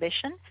the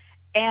exhibition,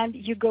 and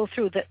you go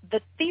through.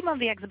 The theme of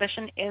the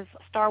exhibition is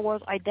Star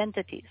Wars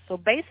identity. So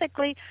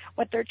basically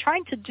what they're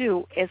trying to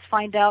do is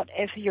find out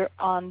if you're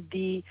on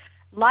the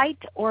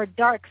light or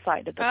dark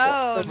side of the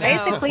force. So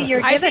basically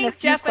you're given a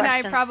few Jeff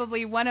questions. and I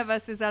probably, one of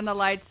us is on the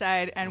light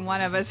side and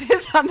one of us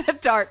is on the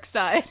dark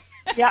side.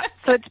 Yeah,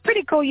 so it's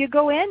pretty cool. You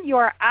go in, you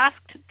are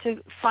asked to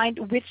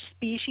find which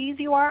species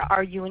you are.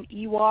 Are you an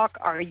Ewok?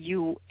 Are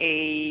you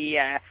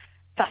a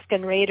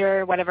Tusken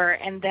Raider, whatever?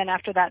 And then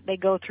after that, they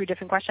go through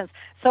different questions.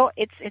 So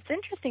it's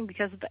interesting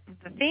because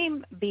the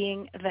theme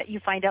being that you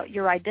find out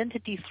your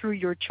identity through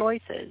your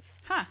choices.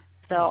 Huh.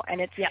 So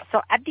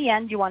so at the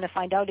end you want to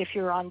find out if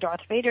you're on Darth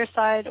Vader's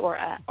side or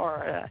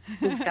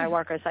Luke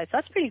Skywalker's side. So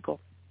that's pretty cool.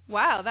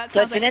 Wow, that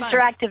so sounds it's an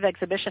interactive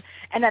exhibition,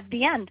 and at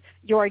the end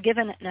you are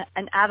given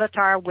an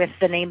avatar with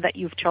the name that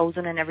you've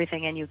chosen and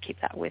everything, and you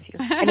keep that with you.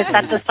 And it's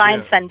at the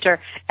Science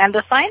Center. And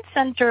the Science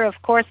Center, of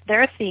course,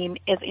 their theme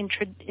is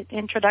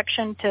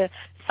introduction to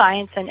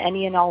science in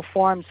any and all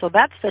forms. So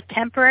that's the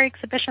temporary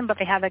exhibition, but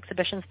they have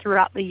exhibitions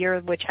throughout the year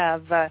which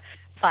have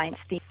science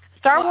themes.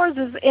 Star Wars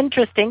is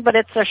interesting, but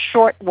it's a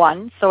short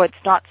one, so it's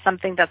not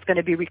something that's going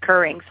to be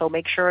recurring. So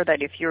make sure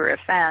that if you're a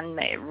fan,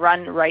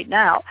 run right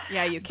now.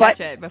 Yeah, you catch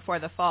it before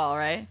the fall,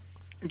 right?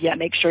 Yeah,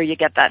 make sure you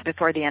get that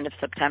before the end of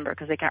September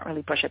because they can't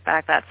really push it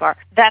back that far.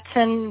 That's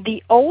in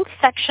the old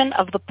section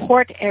of the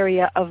port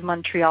area of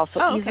Montreal,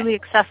 so easily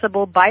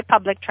accessible by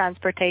public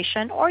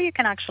transportation, or you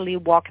can actually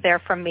walk there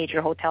from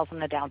major hotels in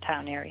the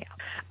downtown area.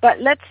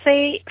 But let's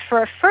say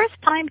for a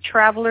first-time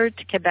traveler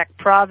to Quebec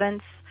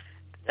province,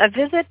 a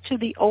visit to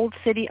the Old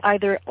City,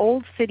 either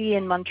Old City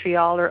in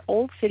Montreal or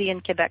Old City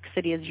in Quebec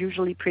City, is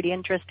usually pretty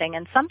interesting.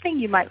 And something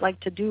you might like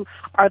to do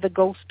are the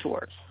ghost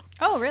tours.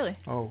 Oh, really?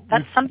 Oh,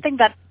 that's something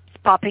that's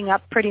popping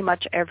up pretty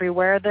much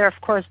everywhere. They're,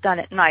 of course, done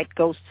at night.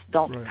 Ghosts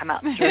don't come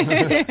out during the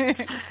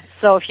day.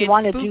 So if you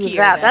want to do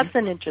that, that's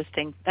an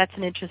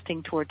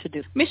interesting tour to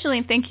do.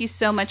 Micheline, thank you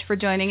so much for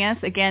joining us.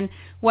 Again,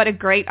 what a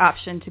great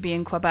option to be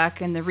in Quebec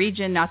and the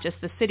region, not just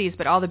the cities,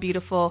 but all the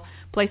beautiful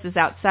places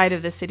outside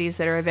of the cities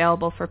that are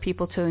available for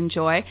people to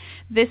enjoy.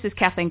 This is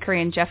Kathleen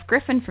Curry and Jeff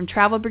Griffin from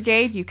Travel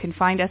Brigade. You can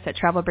find us at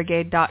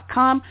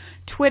travelbrigade.com,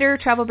 Twitter,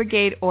 Travel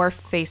Brigade, or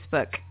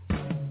Facebook.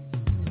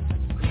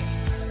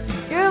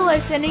 You're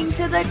listening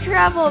to the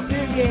Travel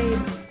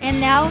Brigade, and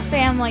now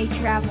family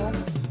travel.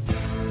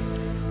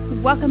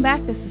 Welcome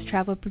back. This is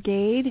Travel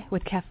Brigade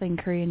with Kathleen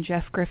Curry and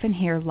Jeff Griffin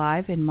here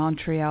live in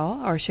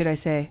Montreal, or should I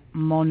say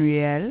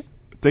Montreal.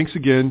 Thanks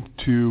again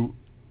to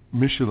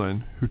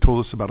Micheline, who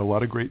told us about a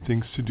lot of great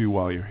things to do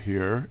while you're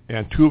here.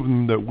 And two of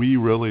them that we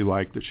really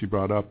liked that she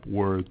brought up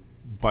were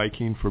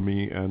biking for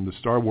me and the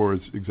Star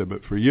Wars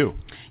exhibit for you.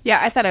 Yeah,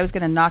 I thought I was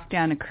going to knock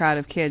down a crowd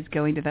of kids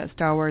going to that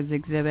Star Wars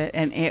exhibit,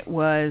 and it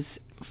was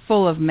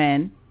full of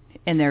men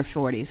in their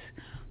 40s.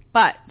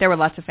 But there were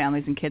lots of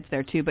families and kids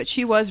there too. But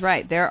she was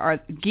right. There are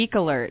geek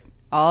alert.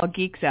 All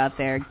geeks out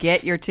there.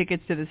 Get your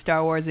tickets to the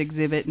Star Wars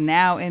exhibit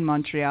now in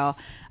Montreal.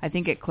 I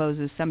think it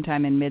closes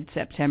sometime in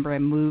mid-September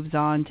and moves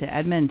on to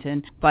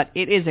Edmonton. But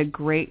it is a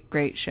great,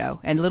 great show.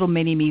 And little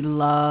mini-me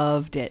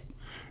loved it.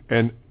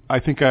 And I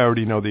think I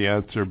already know the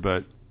answer,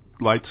 but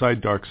light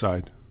side, dark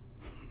side?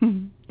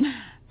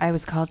 I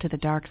was called to the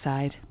dark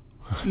side.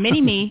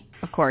 Mini-me,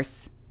 of course,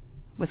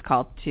 was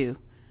called to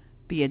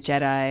be a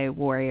Jedi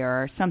warrior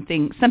or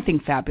something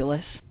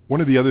fabulous. One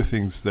of the other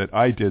things that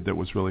I did that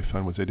was really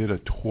fun was I did a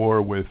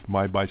tour with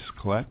My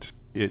Bicyclette.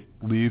 It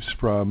leaves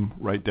from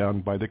right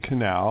down by the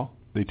canal.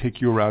 They take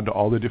you around to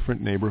all the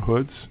different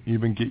neighborhoods,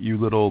 even get you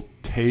little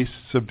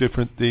tastes of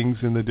different things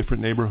in the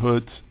different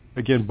neighborhoods.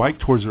 Again,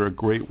 bike tours are a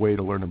great way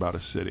to learn about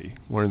a city,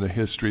 learn the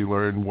history,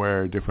 learn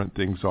where different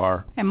things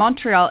are. And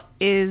Montreal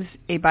is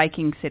a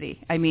biking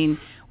city. I mean,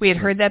 we had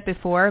heard that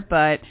before,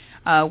 but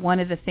one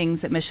of the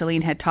things that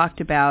Micheline had talked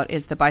about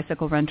is the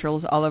bicycle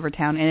rentals all over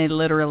town, and they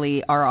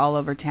literally are all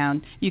over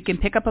town. You can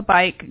pick up a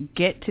bike,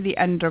 get to the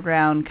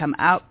underground, come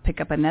out,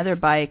 pick up another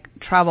bike,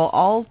 travel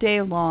all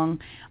day long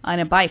on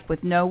a bike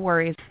with no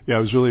worries. Yeah, I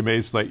was really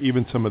amazed. Like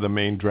even some of the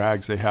main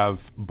drags, they have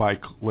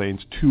bike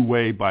lanes,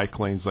 two-way bike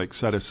lanes, like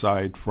set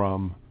aside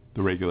from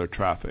the regular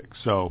traffic.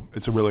 So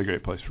it's a really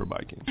great place for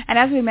biking. And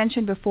as we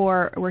mentioned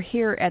before, we're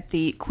here at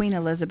the Queen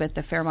Elizabeth,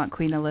 the Fairmont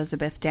Queen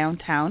Elizabeth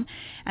downtown,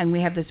 and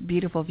we have this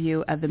beautiful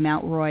view of the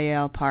Mount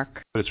Royal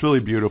Park. It's really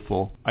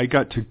beautiful. I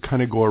got to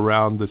kind of go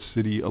around the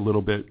city a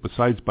little bit.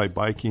 Besides by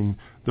biking,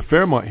 the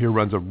Fairmont here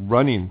runs a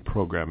running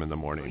program in the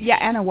morning. Yeah,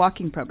 and a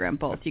walking program,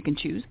 both. You can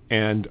choose.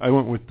 And I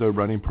went with the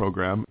running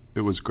program.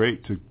 It was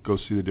great to go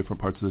see the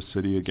different parts of the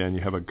city. Again,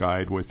 you have a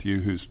guide with you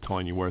who's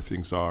telling you where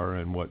things are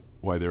and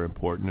why they're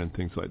important and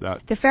things like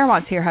that. The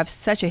Fairmonts here have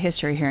such a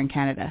history here in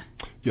Canada.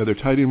 Yeah, they're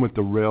tied in with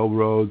the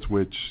railroads,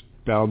 which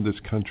bound this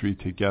country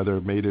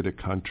together, made it a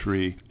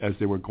country. As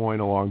they were going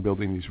along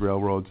building these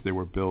railroads, they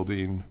were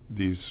building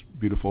these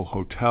beautiful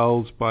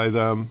hotels by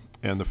them,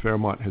 and the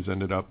Fairmont has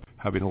ended up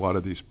having a lot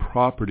of these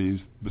properties,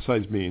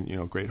 besides being,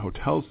 great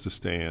hotels to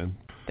stay in.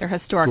 They're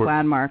historic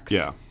landmarks.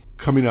 Yeah.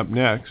 Coming up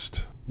next,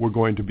 we're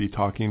going to be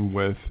talking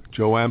with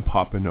Joanne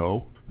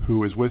Papineau,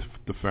 who is with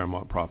the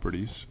Fairmont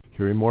Properties,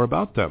 hearing more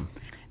about them.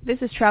 This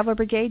is Travel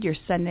Brigade, your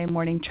Sunday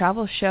morning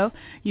travel show.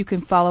 You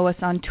can follow us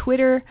on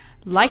Twitter,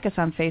 like us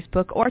on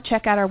Facebook, or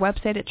check out our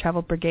website at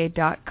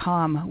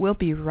travelbrigade.com. We'll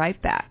be right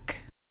back.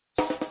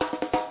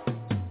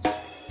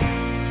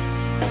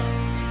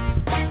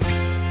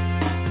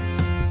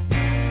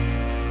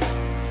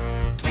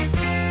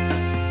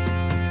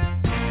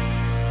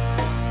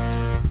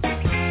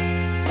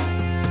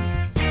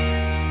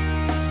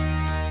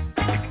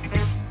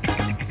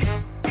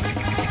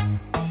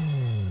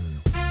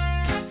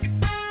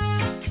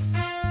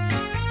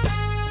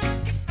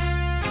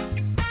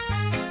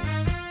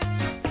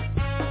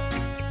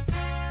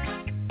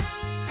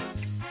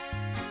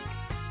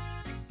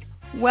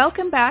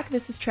 Welcome back.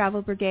 This is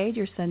Travel Brigade,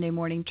 your Sunday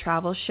morning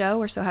travel show.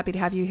 We're so happy to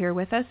have you here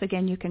with us.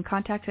 Again, you can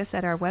contact us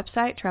at our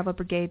website,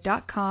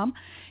 travelbrigade.com.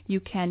 You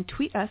can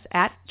tweet us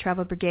at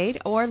Travel Brigade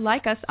or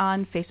like us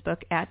on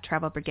Facebook at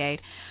Travel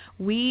Brigade.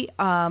 We,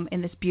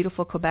 in this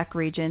beautiful Quebec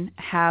region,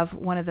 have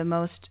one of the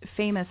most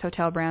famous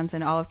hotel brands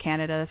in all of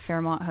Canada, the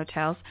Fairmont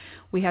Hotels.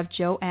 We have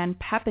Joanne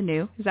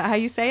Papineau. Is that how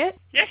you say it?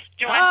 Yes,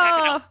 Joanne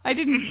Papineau. Oh, I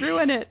didn't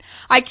ruin it.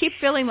 I keep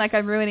feeling like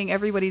I'm ruining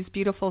everybody's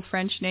beautiful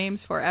French names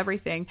for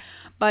everything.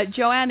 But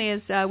Joanne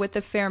is with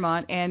the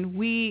Fairmont, and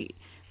we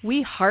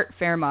We heart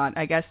Fairmont.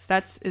 I guess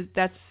that's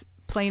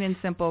plain and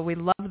simple. We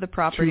love the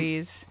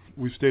properties.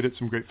 We've stayed at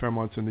some great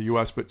Fairmonts in the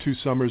U.S., but 2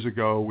 summers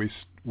ago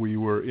we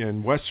were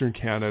in Western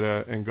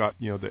Canada and got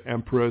the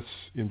Empress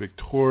in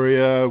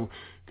Victoria,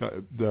 got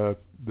the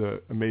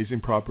amazing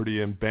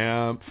property in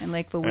Banff and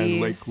Lake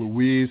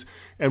Louise.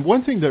 And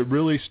one thing that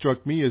really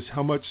struck me is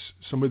how much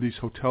some of these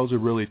hotels are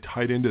really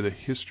tied into the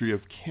history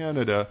of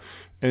Canada.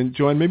 And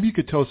Joanne, maybe you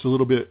could tell us a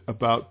little bit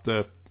about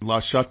the La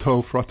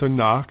Chateau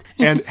Frontenac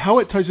and how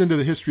it ties into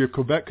the history of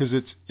Quebec, because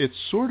it's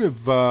sort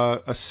of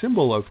a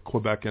symbol of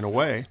Quebec in a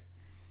way.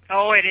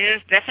 Oh, it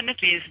is,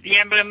 definitely. It's the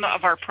emblem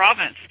of our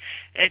province.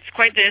 It's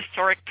quite the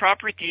historic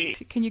property.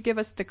 Can you give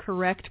us the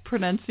correct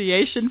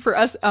pronunciation for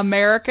us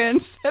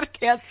Americans that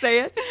can't say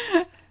it?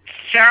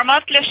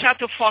 Fairmont Le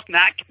Chateau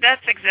Frontenac.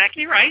 That's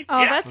exactly right.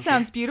 Oh, yeah. That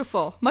sounds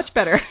beautiful. Much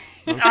better.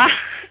 Okay.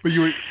 But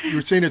you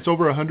were saying it's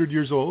over 100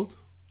 years old?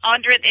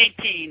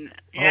 118.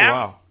 Yeah. Oh,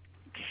 wow.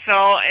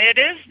 So it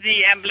is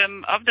the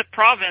emblem of the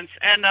province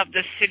and of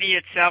the city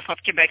itself, of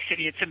Quebec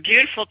City. It's a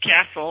beautiful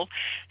castle,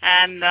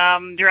 and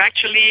they're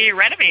actually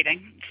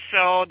renovating.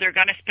 So they're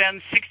going to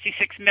spend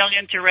 $66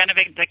 million to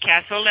renovate the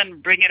castle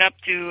and bring it up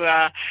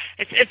to.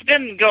 It's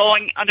been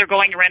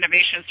undergoing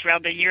renovations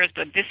throughout the years,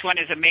 but this one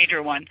is a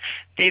major one.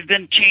 They've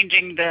been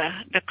changing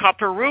the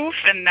copper roof,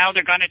 and now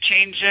they're going to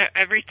change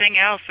everything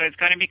else. So it's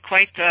going to be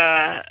quite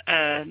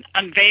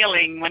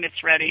unveiling when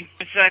it's ready.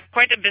 It's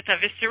quite a bit of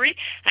history,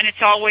 and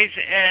it's always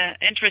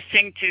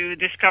interesting to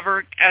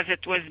discover as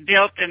it was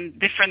built in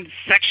different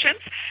sections,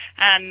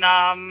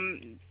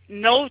 and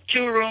no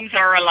 2 rooms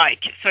are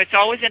alike. So it's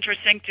always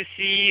interesting to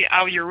see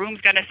how your room's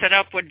going to set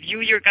up, what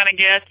view you're going to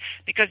get,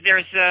 because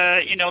there's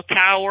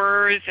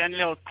towers and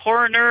little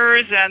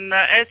corners, and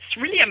it's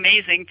really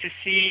amazing to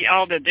see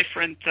all the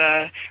different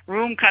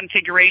room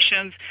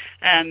configurations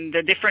and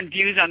the different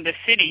views on the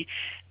city.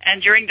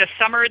 And during the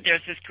summer,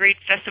 there's this great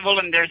festival,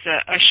 and there's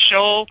a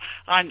show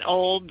on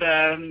old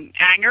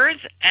hangars,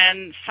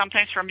 and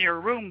sometimes from your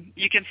room,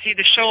 you can see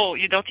the show.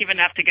 You don't even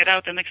have to get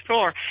out and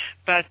explore,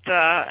 but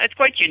it's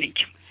quite unique.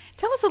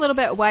 Tell us a little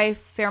bit why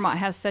Fairmont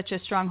has such a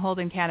strong hold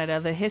in Canada,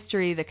 the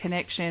history, the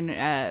connection.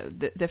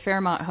 The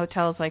Fairmont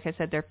hotels, like I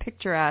said, they're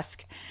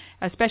picturesque,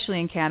 especially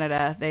in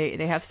Canada.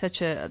 They have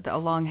such a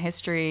long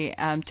history.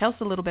 Tell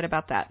us a little bit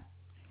about that.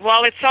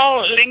 Well, it's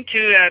all linked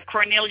to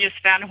Cornelius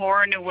Van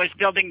Horn, who was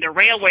building the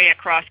railway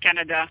across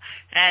Canada,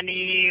 and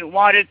he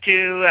wanted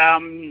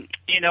to,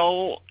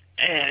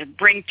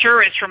 bring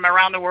tourists from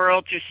around the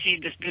world to see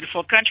this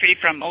beautiful country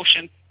from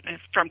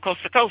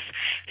coast to coast.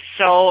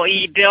 So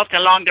he built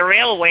along the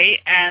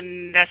railway,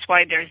 and that's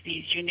why there's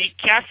these unique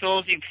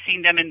castles. You've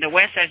seen them in the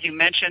West, as you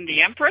mentioned,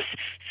 the Empress.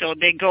 So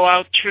they go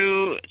out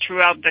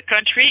throughout the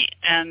country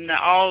and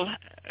all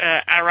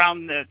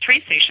around the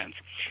train stations.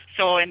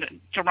 So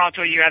in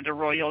Toronto, you have the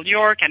Royal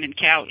York, and in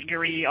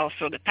Calgary,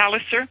 also the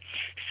Palliser.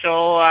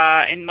 So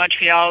in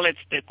Montreal, it's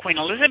the Queen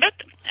Elizabeth,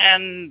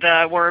 and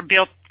we're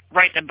built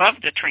right above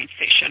the train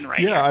station right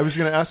here. I was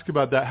going to ask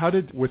about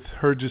that. With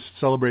her just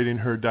celebrating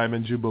her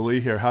Diamond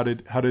Jubilee here, how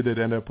did it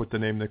end up with the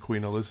name the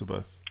Queen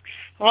Elizabeth?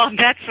 Well,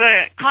 that's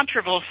a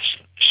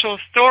controversial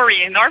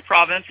story in our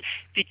province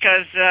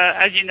because,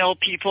 as you know,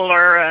 people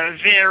are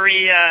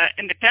very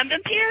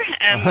independent here,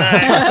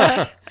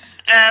 and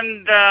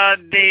and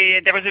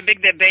there was a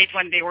big debate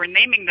when they were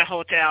naming the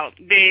hotel.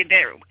 They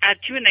had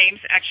 2 names.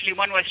 Actually,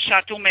 one was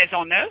Chateau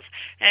Maisonneuve,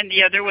 and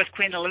the other was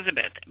Queen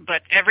Elizabeth.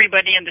 But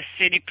everybody in the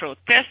city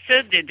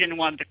protested. They didn't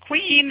want the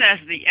Queen as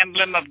the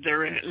emblem of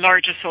the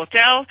largest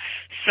hotel.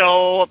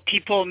 So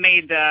people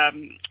made a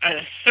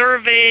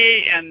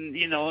survey, and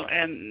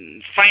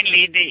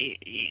finally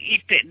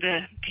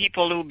the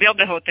people who built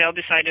the hotel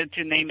decided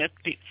to name it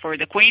for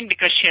the Queen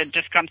because she had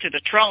just come to the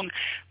throne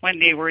when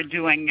they were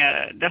doing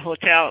the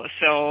hotel.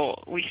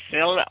 So we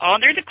still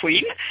honor the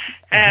Queen,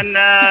 and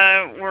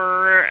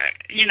the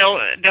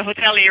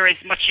hotel here is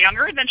much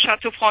younger than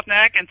Chateau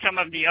Frontenac and some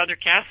of the other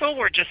castles.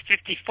 We're just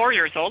 54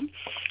 years old,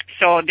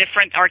 so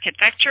different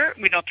architecture.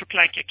 We don't look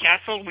like a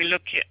castle. We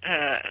look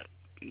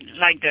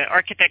like the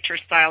architecture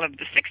style of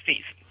the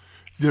 60s.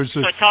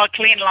 So it's all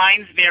clean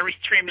lines, very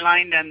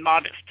streamlined and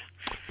modest.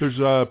 There's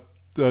a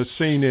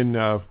saying in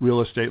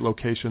real estate,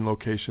 location,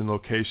 location,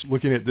 location.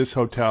 Looking at this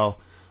hotel,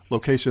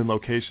 location,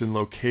 location,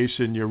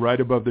 location. You're right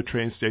above the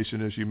train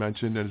station, as you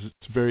mentioned, and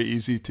it's very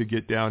easy to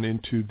get down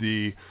into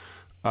the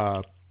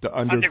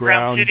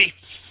underground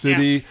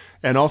city. Yeah.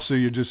 And also,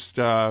 you're just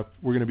we're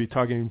going to be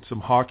talking some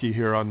hockey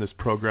here on this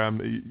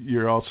program.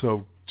 You're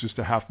also just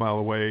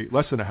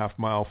less than a half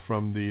mile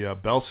from the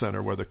Bell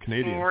Center where the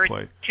Canadians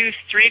play. 2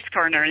 streets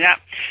corner, yeah.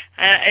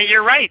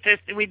 You're right.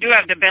 We do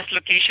have the best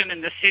location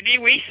in the city,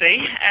 we say.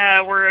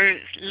 We're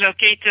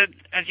located,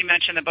 as you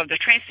mentioned, above the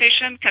train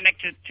station,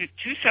 connected to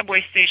 2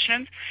 subway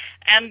stations,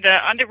 and the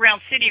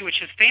underground city,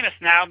 which is famous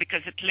now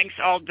because it links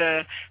all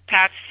the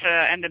paths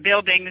and the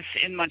buildings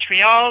in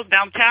Montreal,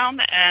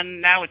 downtown,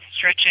 and now it's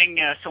stretching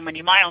so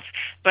many miles.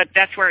 But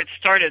that's where it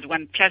started,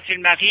 when Place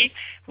Ville-Marie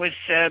was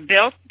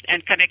built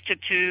and connected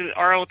to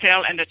our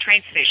hotel and the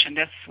train station.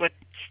 That's what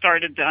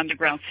started the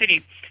underground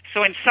city.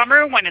 So in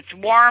summer, when it's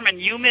warm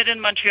and humid in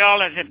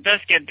Montreal, as it does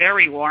get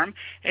very warm,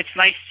 it's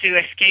nice to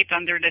escape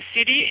under the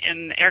city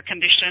in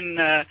air-conditioned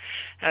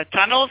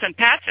tunnels and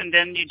paths, and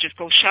then you just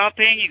go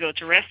shopping, you go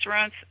to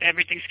restaurants,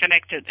 everything's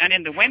connected. And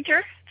in the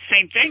winter,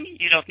 same thing.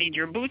 You don't need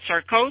your boots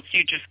or coats.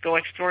 You just go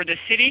explore the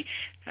city,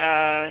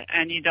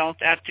 and you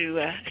don't have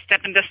to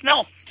step in the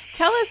snow.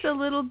 Tell us a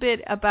little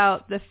bit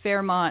about the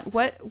Fairmont.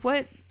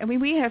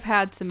 We have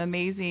had some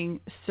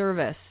amazing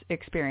service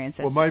experiences.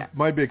 Well,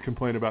 my big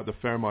complaint about the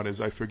Fairmont is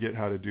I forget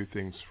how to do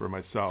things for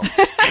myself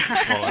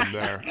while I'm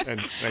there. And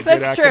I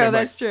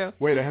That's true.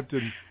 Wait, I have to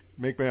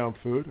make my own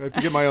food? I have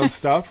to get my own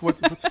stuff? What's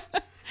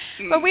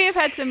But we have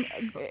had some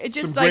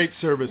great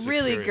service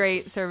really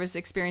great service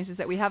experiences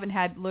that we haven't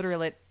had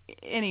literally at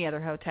any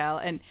other hotel.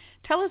 And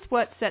tell us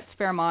what sets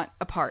Fairmont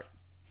apart.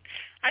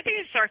 I think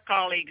it's our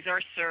colleagues, our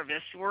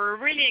service. We're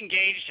really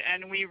engaged,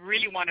 and we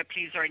really want to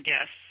please our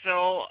guests.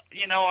 So,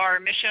 our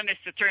mission is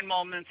to turn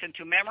moments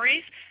into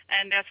memories,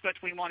 and that's what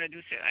we want to do.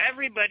 So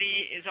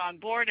everybody is on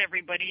board.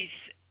 Everybody's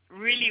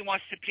really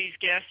wants to please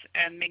guests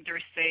and make their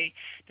stay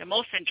the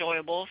most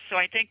enjoyable. So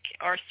I think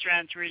our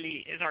strength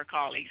really is our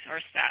colleagues, our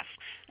staff.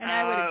 And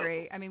I would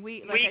agree. I mean,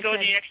 we go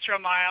the extra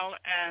mile,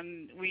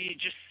 and we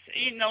just,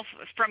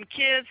 from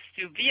kids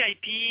to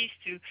VIPs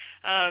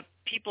to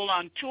people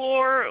on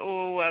tour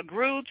or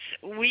groups,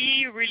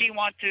 we really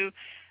want to,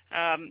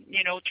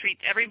 treat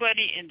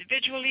everybody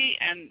individually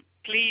and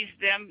please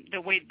them the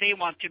way they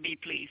want to be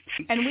pleased.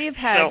 And we've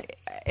had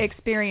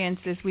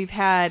experiences. We've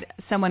had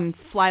someone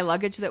fly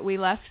luggage that we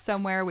left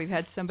somewhere. We've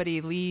had somebody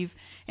leave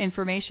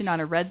information on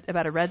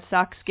about a Red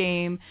Sox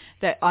game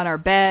that on our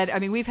bed. I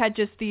mean, we've had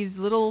just these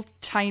little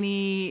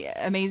tiny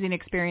amazing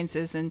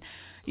experiences, and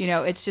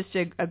it's just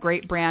a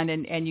great brand,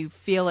 and you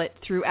feel it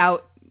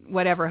throughout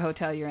whatever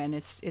hotel you're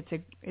in.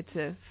 It's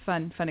a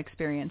fun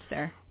experience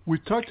there.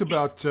 We've talked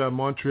about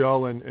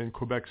Montreal and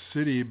Quebec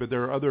City, but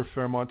there are other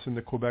Fairmonts in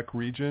the Quebec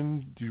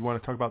region. Do you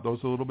want to talk about those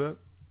a little bit?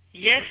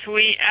 Yes,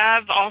 we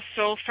have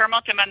also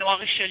Fairmont et Manoir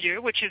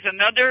Richelieu, which is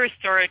another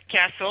historic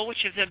castle,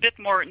 which is a bit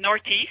more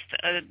northeast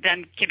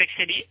than Quebec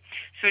City.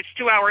 So it's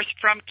 2 hours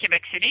from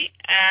Quebec City,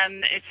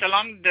 and it's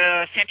along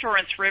the St.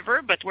 Lawrence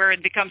River, but where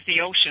it becomes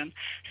the ocean.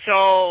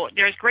 So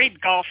there's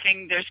great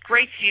golfing, there's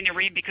great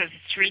scenery because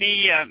it's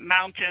really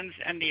mountains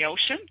and the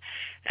ocean.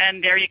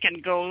 And there you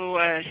can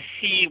go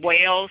see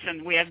whales,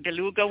 and we have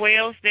beluga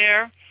whales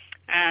there.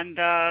 And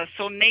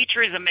so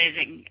nature is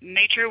amazing.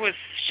 Nature was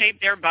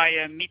shaped there by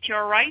a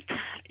meteorite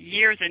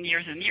years and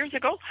years and years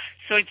ago.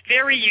 So it's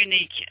very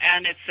unique,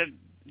 and it's a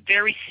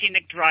very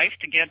scenic drive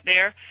to get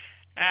there.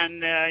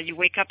 And you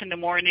wake up in the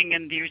morning,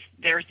 and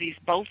there's these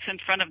boats in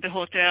front of the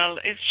hotel.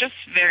 It's just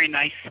very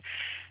nice.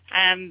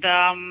 And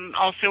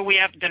also we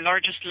have the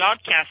largest log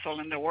castle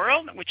in the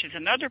world, which is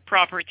another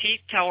property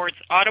towards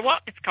Ottawa.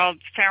 It's called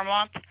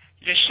Fairmont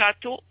Le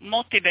Château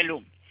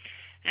Montebello.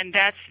 And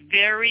that's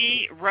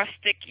very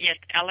rustic yet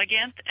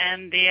elegant,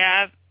 and they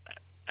have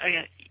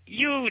a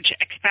huge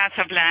expanse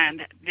of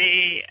land.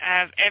 They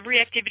have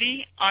every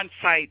activity on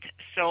site.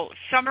 So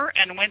summer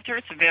and winter,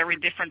 it's a very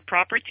different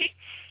property,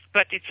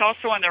 but it's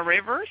also on a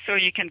river, so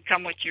you can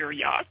come with your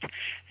yacht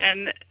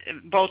and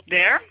boat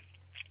there.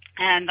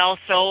 And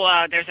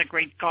also there's a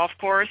great golf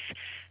course.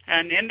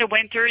 And in the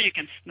winter, you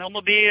can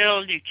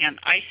snowmobile, you can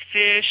ice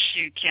fish,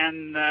 you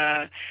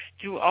can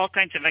do all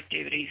kinds of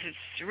activities.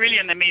 It's really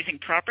an amazing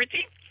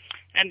property.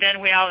 And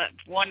then we have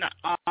one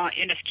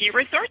in a ski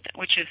resort,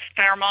 which is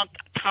Fairmont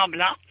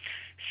Tremblant.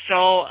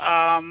 So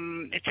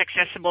it's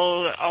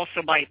accessible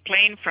also by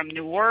plane from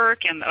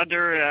Newark and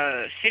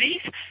other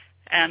cities.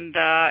 And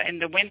in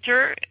the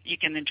winter, you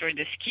can enjoy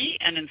the ski.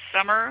 And in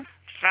summer,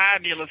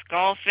 fabulous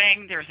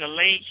golfing. There's a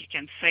lake. You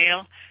can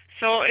sail.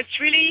 So it's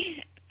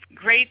really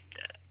great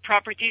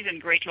properties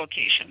and great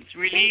locations.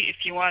 Really,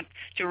 if you want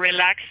to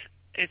relax,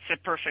 it's a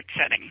perfect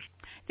setting.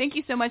 Thank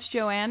you so much,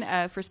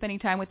 Joanne, for spending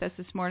time with us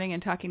this morning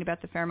and talking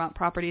about the Fairmont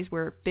properties.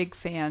 We're big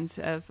fans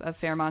of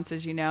Fairmonts,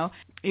 as you know.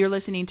 You're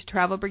listening to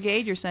Travel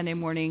Brigade, your Sunday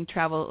morning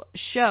travel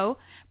show.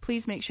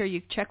 Please make sure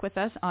you check with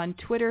us on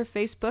Twitter,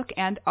 Facebook,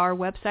 and our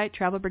website,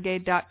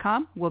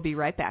 travelbrigade.com. We'll be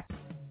right back.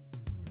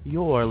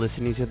 You're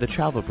listening to the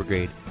Travel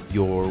Brigade,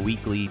 your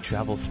weekly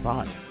travel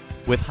spot.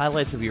 With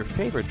highlights of your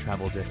favorite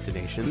travel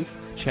destinations,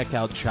 check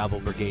out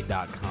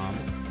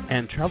travelbrigade.com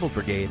and Travel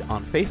Brigade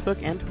on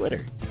Facebook and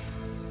Twitter.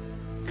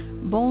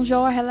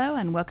 Bonjour, hello,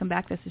 and welcome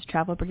back. This is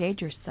Travel Brigade,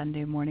 your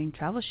Sunday morning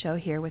travel show,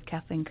 here with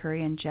Kathleen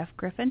Curry and Jeff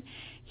Griffin,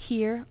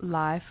 here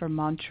live from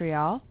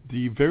Montreal.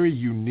 The very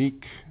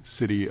unique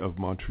city of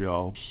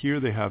Montreal. Here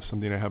they have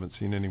something I haven't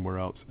seen anywhere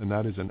else, and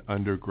that is an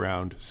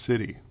underground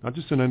city. Not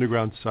just an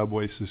underground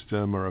subway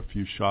system or a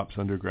few shops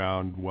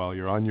underground while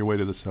you're on your way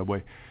to the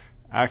subway.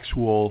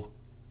 Actual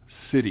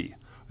city.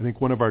 I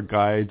think one of our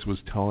guides was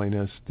telling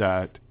us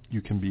that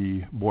you can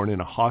be born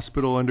in a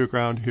hospital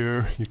underground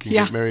here. You can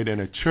get married in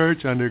a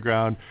church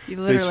underground.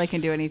 You literally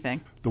can do anything.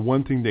 The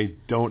one thing they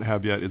don't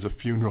have yet is a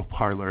funeral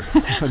parlor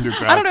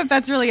underground. I don't know if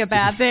that's really a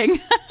bad thing.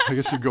 I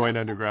guess you're going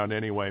underground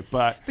anyway.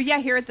 But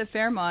yeah, here at the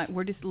Fairmont,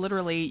 we're just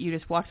literally, you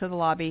just walk to the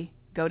lobby,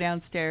 go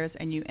downstairs,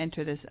 and you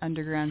enter this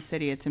underground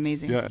city. It's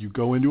amazing. Yeah, you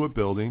go into a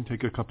building,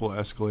 take a couple of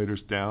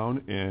escalators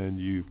down, and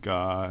you've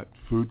got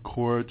food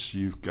courts,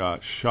 you've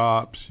got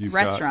shops, you've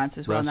restaurants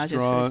got as well, not just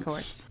food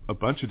courts. A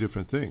bunch of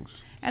different things.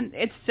 And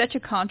it's such a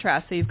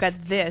contrast. So you've got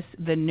this,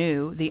 the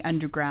new, the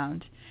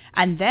underground.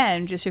 And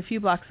then just a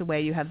few blocks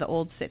away, you have the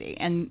old city.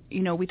 And,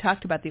 we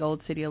talked about the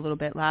old city a little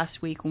bit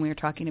last week when we were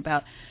talking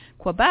about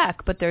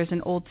Quebec, but there's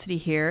an old city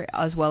here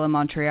as well in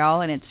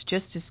Montreal, and it's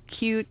just as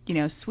cute,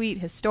 sweet,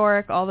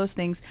 historic, all those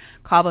things,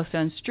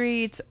 cobblestone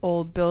streets,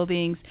 old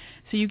buildings.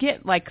 So you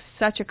get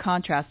such a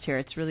contrast here.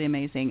 It's really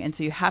amazing. And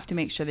so you have to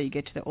make sure that you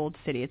get to the old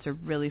city. It's a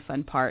really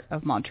fun part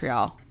of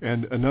Montreal.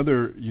 And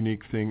another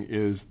unique thing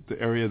is the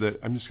area that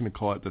I'm just going to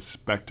call it the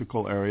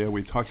spectacle area.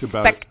 We talked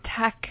about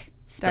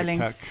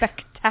darling.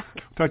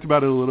 Talked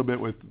about it a little bit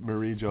with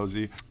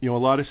Marie-Josie. A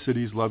lot of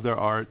cities love their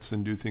arts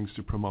and do things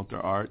to promote their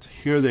arts.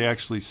 Here they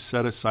actually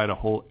set aside a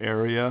whole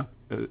area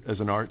as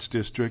an arts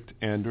district,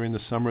 and during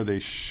the summer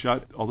they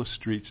shut all the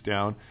streets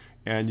down,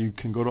 and you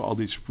can go to all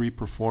these free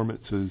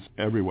performances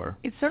everywhere.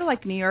 It's sort of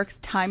like New York's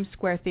Times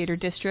Square Theater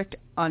District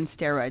on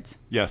steroids.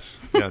 Yes,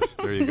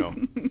 there you go.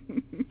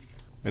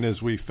 And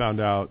as we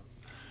found out,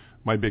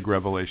 my big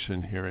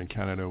revelation here in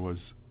Canada was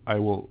I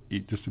will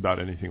eat just about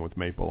anything with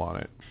maple on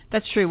it.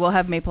 That's true. We'll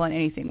have maple on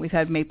anything. We've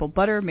had maple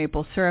butter,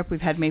 maple syrup.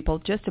 We've had maple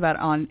just about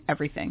on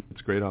everything.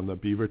 It's great on the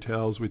beaver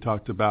tails we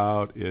talked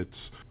about. It's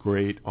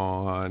great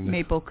on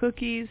maple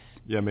cookies.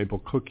 Yeah, maple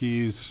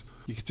cookies.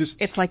 You could just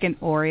It's like an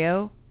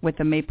Oreo with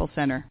a maple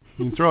center.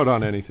 You can throw it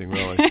on anything,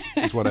 really,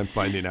 is what I'm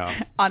finding out.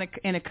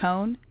 In a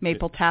cone,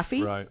 maple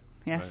taffy. Right.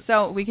 Yeah, right.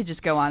 So we could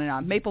just go on and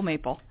on. Maple.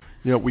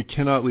 We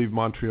cannot leave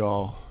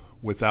Montreal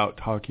without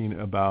talking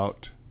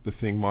about the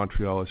thing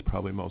Montreal is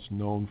probably most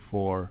known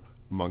for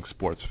among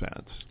sports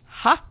fans.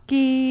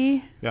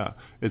 Hockey. Yeah,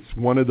 it's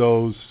one of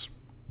those,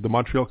 the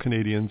Montreal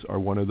Canadiens are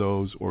one of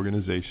those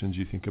organizations.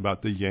 You think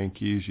about the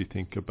Yankees, you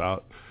think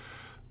about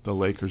the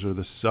Lakers or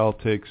the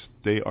Celtics.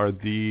 They are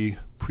the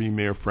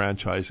premier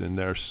franchise in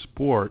their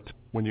sport.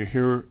 When you're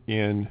here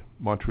in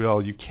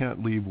Montreal, you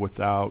can't leave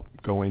without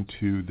going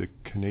to the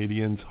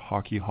Canadiens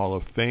Hockey Hall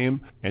of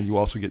Fame, and you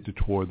also get to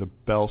tour the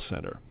Bell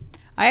Center.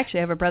 I actually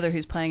have a brother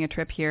who's planning a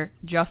trip here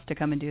just to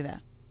come and do that.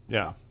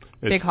 Yeah.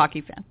 Big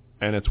hockey fan.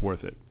 And it's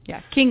worth it.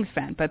 Yeah, Kings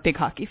fan, but big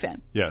hockey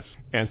fan. Yes.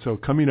 And so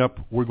coming up,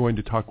 we're going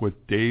to talk with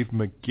Dave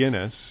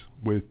McGuinness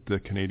with the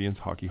Canadiens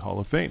Hockey Hall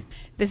of Fame.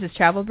 This is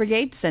Travel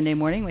Brigade, Sunday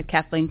morning with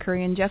Kathleen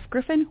Curry and Jeff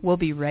Griffin. We'll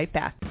be right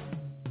back.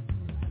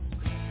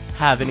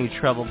 Have any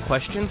travel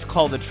questions?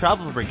 Call the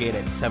Travel Brigade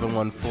at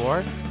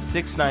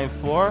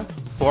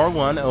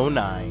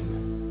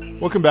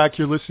 714-694-4109. Welcome back.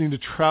 You're listening to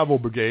Travel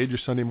Brigade, your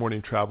Sunday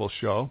morning travel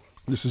show.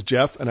 This is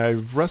Jeff, and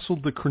I've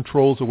wrestled the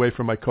controls away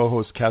from my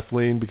co-host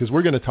Kathleen because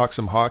we're going to talk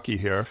some hockey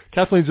here.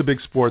 Kathleen's a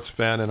big sports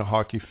fan and a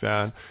hockey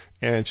fan,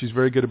 and she's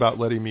very good about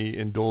letting me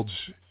indulge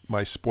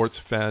my sports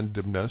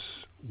fandomness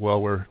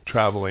while we're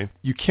traveling.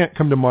 You can't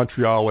come to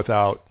Montreal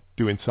without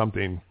doing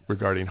something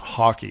regarding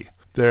hockey.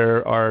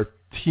 There are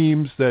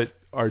teams that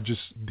are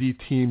just the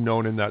team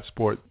known in that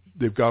sport.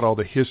 They've got all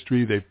the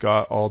history. They've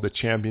got all the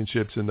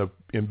championships. In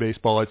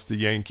baseball, it's the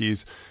Yankees.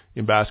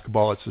 In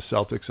basketball, it's the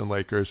Celtics and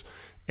Lakers.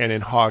 And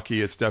in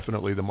hockey, it's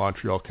definitely the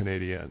Montreal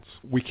Canadiens.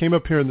 We came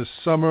up here in the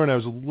summer, and I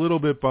was a little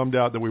bit bummed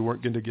out that we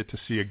weren't going to get to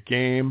see a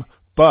game.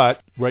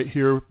 But right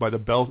here by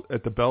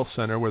at the Bell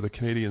Center where the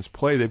Canadiens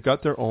play, they've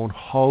got their own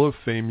Hall of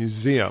Fame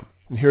museum.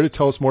 And here to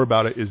tell us more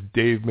about it is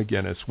Dave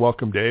McGuinness.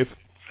 Welcome, Dave.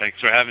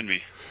 Thanks for having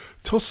me.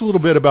 Tell us a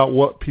little bit about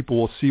what people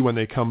will see when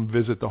they come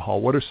visit the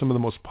hall. What are some of the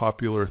most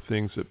popular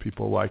things that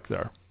people like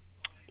there?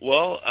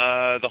 Well,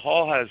 the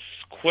hall has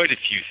quite a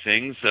few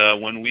things.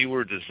 When we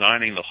were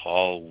designing the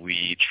hall,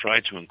 we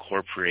tried to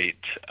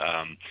incorporate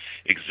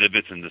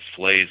exhibits and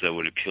displays that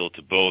would appeal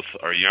to both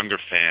our younger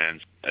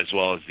fans as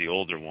well as the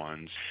older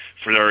ones.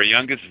 For our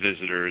youngest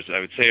visitors,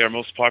 I would say our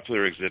most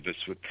popular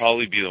exhibits would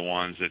probably be the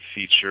ones that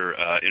feature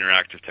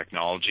interactive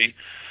technology,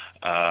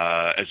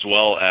 as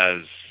well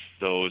as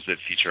those that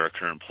feature our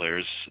current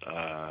players,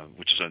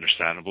 which is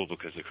understandable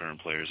because the current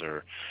players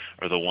are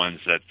the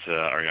ones that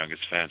our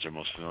youngest fans are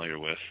most familiar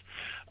with.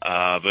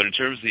 But in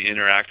terms of the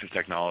interactive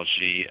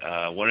technology,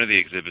 one of the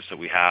exhibits that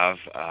we have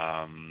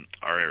are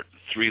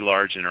 3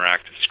 large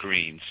interactive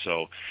screens.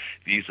 So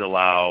these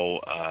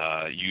allow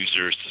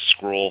users to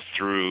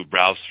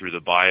browse through the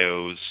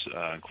bios,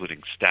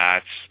 including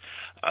stats,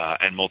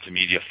 and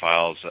multimedia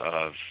files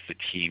of the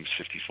team's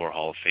 54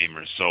 Hall of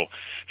Famers. So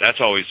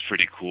that's always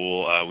pretty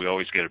cool. We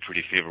always get a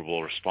pretty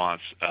favorable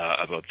response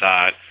about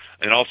that.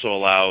 It also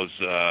allows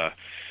the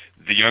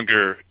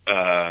younger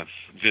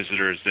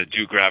visitors that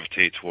do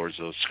gravitate towards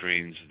those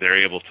screens, they're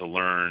able to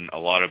learn a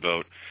lot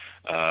about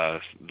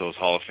those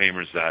Hall of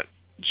Famers that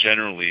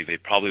generally they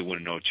probably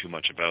wouldn't know too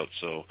much about.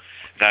 So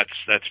that's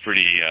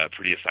pretty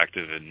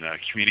effective in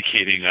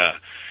communicating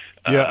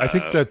yeah, I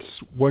think that's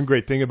one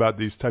great thing about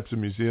these types of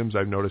museums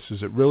I've noticed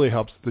is it really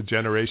helps the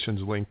generations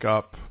link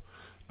up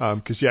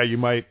Because you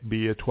might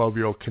be a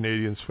 12-year-old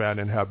Canadiens fan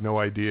and have no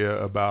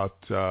idea about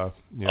all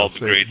the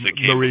greats that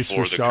came Maurice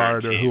before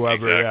Richard the or team.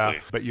 whoever. Exactly.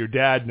 Yeah, but your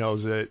dad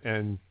knows it,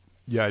 and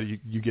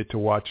you get to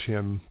watch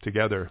him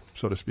together,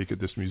 so to speak, at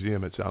this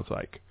museum. It sounds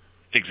like.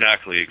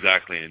 Exactly,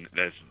 and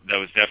that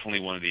was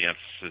definitely one of the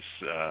emphasis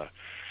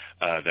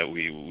that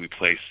we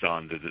placed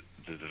on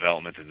the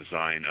development and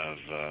design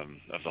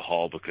of the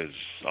hall, because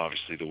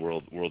obviously the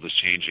world is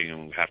changing,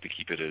 and we have to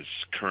keep it as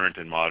current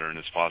and modern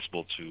as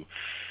possible to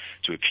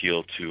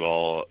appeal to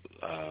all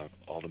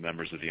the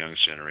members of the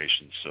youngest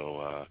generation.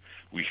 So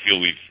we feel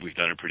we've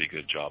done a pretty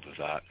good job of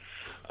that.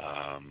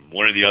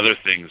 One of the other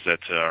things that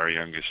our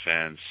youngest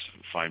fans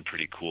find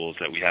pretty cool is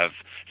that we have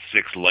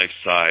 6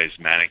 life-size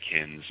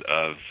mannequins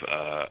of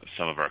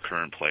some of our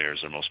current players,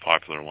 our most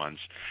popular ones.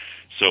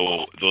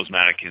 So those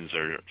mannequins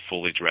are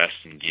fully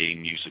dressed in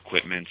game-use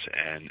equipment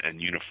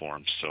and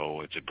uniforms.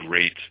 So it's a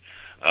great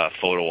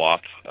photo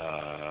op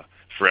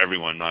for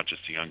everyone, not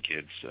just the young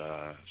kids.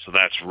 So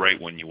that's right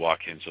when you walk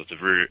in. So it's a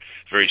very,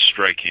 very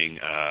striking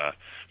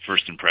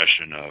first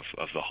impression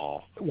of the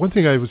hall. One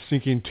thing I was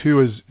thinking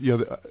too is,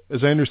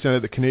 as I understand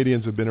it, the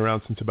Canadiens have been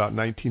around since about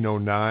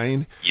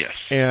 1909. Yes.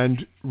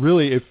 And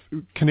really, if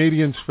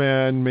Canadiens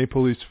fan,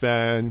 Maple Leafs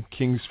fan,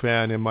 Kings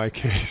fan, in my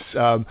case,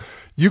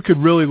 you could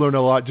really learn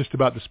a lot just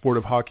about the sport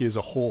of hockey as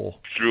a whole.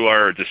 Through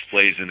our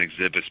displays and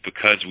exhibits,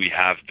 because we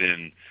have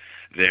been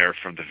there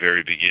from the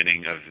very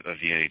beginning of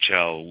the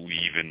NHL. We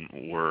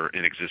even were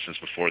in existence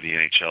before the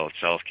NHL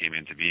itself came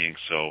into being.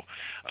 So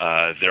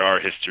there are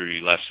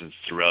history lessons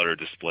throughout our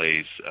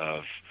displays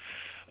of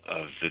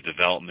the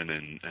development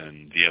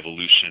and the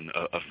evolution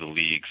of the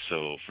league.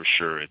 So for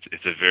sure,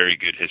 it's a very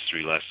good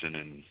history lesson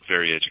and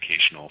very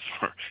educational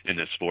in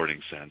a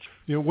sporting sense.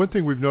 One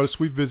thing we've noticed,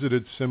 we've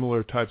visited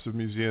similar types of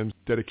museums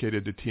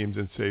dedicated to teams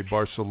in, say,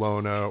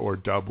 Barcelona or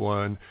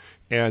Dublin.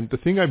 And the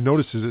thing I've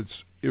noticed is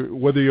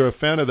whether you're a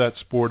fan of that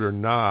sport or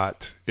not,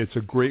 it's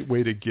a great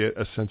way to get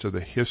a sense of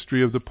the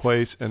history of the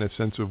place and a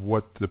sense of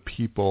what the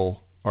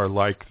people are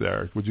like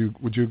there. Would you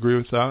agree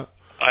with that?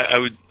 I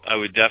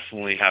would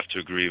definitely have to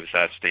agree with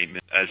that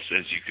statement. As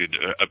you could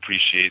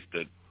appreciate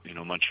that,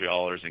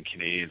 Montrealers and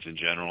Canadians in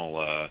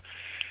general,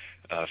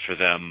 for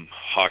them,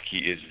 hockey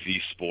is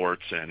the sport,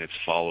 and it's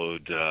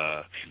followed.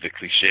 The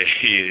cliche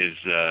is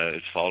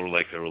it's followed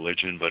like a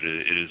religion, but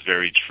it is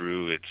very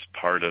true. It's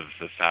part of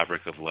the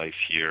fabric of life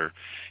here,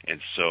 and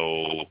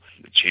so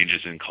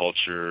changes in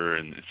culture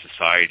and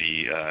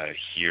society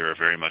here are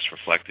very much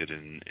reflected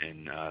in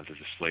the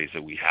displays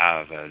that we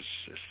have as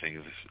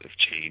things have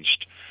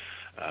changed.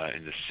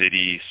 In the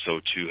city, so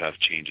too have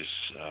changes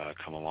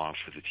come along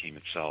for the team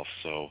itself.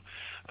 So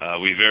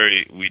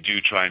we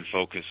do try and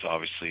focus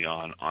obviously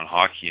on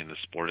hockey and the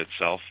sport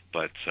itself,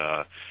 but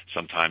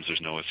sometimes there's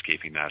no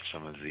escaping that.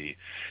 Some of the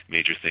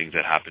major things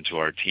that happen to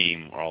our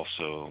team are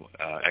also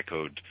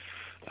echoed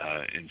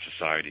in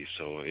society.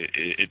 So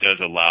it does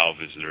allow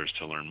visitors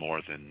to learn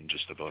more than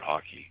just about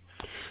hockey.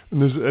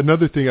 And there's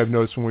another thing I've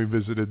noticed when we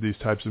visited these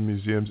types of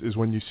museums is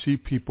when you see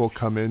people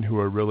come in who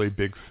are really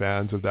big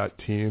fans of that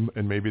team,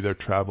 and maybe they're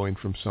traveling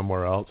from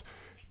somewhere else,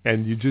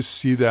 and you just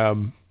see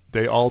them,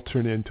 they all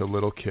turn into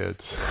little kids.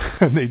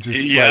 And they just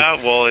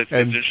it's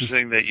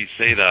interesting that you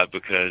say that,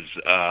 because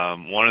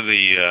one of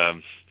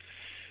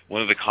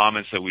the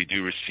comments that we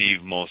do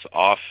receive most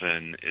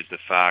often is the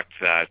fact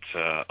that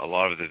a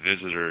lot of the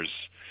visitors,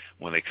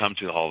 when they come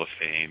to the Hall of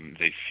Fame,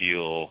 they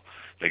feel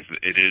like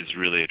it is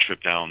really a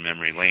trip down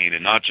memory lane,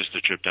 and not just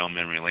a trip down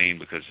memory lane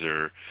because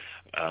they're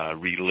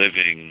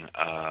reliving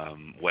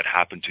what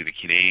happened to the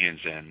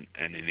Canadiens and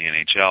in the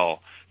NHL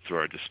through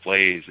our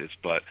displays.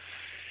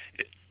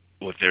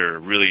 What they're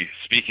really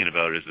speaking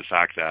about is the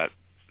fact that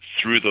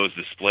through those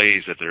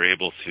displays that they're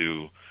able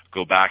to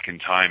go back in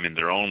time in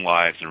their own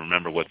lives and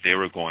remember what they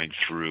were going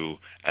through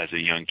as a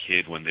young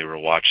kid when they were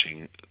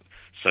watching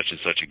such and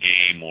such a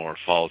game or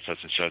followed such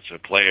and such a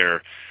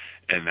player.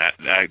 And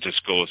that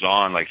just goes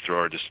on like through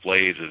our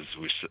displays as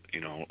we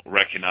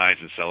recognize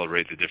and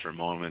celebrate the different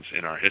moments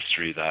in our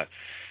history that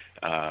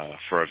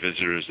for our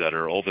visitors that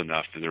are old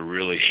enough that they're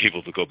really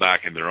able to go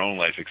back in their own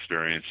life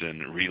experience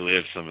and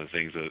relive some of the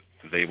things that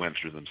they went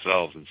through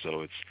themselves. And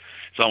so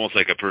it's almost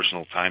like a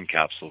personal time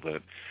capsule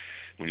that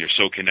when you're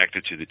so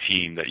connected to the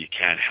team that you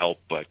can't help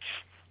but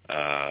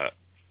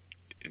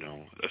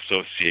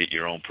associate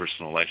your own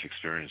personal life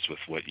experience with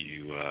what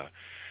you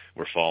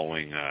were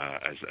following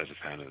as a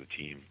fan of the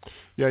team.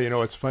 Yeah,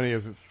 it's funny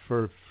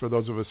for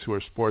those of us who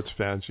are sports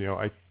fans.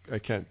 I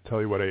can't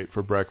tell you what I ate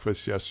for breakfast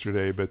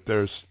yesterday, but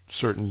there's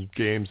certain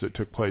games that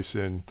took place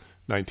in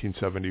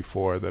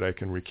 1974 that I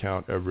can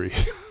recount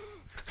everything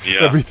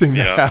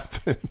that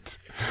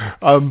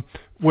happened.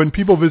 When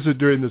people visit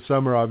during the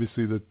summer,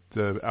 obviously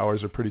the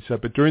hours are pretty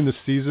set. But during the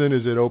season,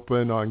 is it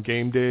open on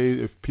game day?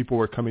 If people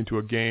were coming to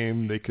a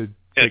game, they could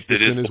take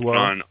this in as well?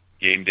 On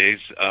game days.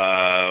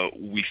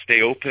 We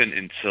stay open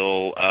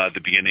until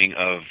the beginning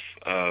of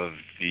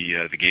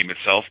the game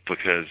itself,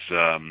 because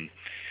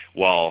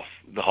while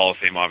the Hall of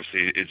Fame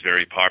obviously is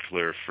very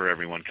popular for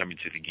everyone coming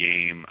to the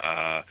game,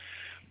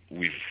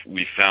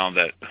 we've found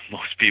that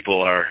most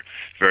people are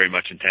very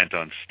much intent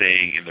on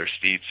staying in their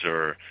seats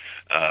or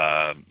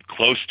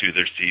close to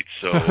their seats.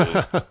 So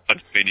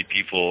not many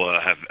people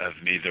have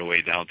made their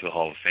way down to the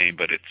Hall of Fame.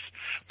 But it's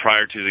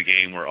prior to the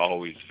game, we're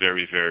always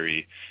very,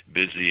 very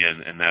busy,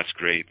 and that's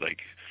great. Like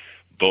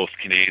both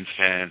Canadiens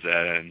fans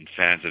and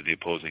fans of the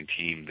opposing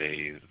team,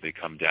 they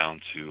come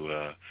down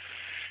to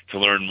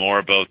learn more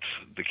about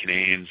the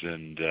Canadiens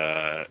and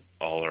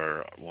all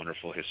our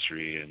wonderful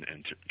history and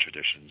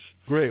traditions.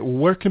 Great. Well,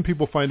 where can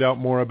people find out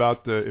more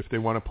about if they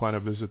want to plan a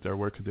visit there,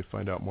 where could they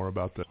find out more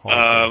about the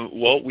Hall?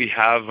 Well, we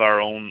have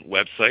our own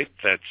website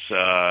that's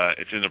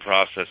it's in the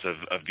process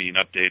of being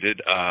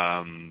updated,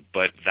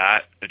 but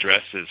that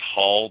address is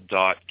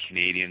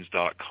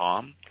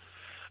hall.canadiens.com,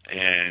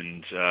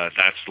 and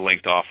that's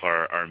linked off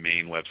our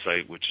main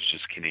website, which is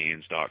just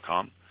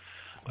canadiens.com.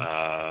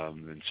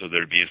 And so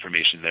there'd be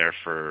information there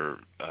for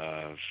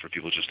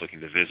people just looking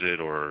to visit,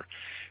 or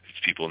if it's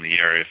people in the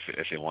area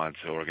if they want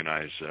to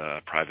organize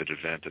a private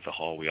event at the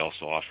Hall. We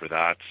also offer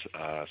that.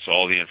 So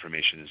all the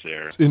information is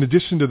there. In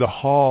addition to the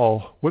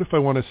Hall, what if I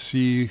want to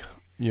see,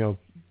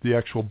 the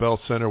actual Bell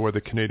Center where the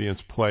Canadiens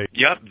play?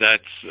 Yep,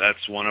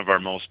 that's one of our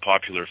most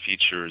popular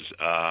features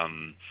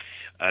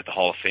at the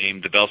Hall of Fame.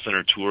 The Bell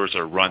Center tours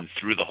are run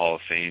through the Hall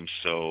of Fame,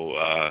 so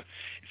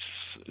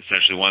it's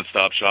essentially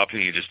one-stop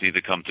shopping. You just need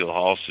to come to the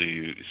Hall, so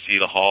you see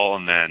the Hall,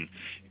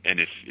 and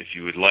if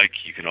you would like,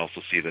 you can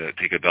also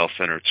take a Bell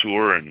Center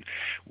tour. And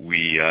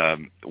we,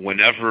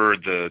 whenever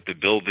the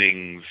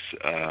building's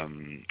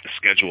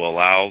schedule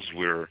allows,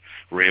 we're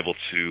able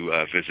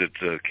to visit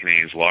the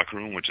Canadiens locker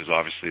room, which is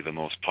obviously the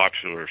most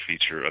popular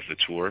feature of the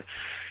tour.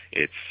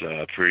 It's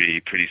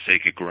pretty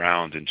sacred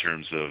ground in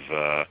terms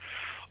of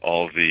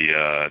all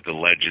the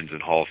legends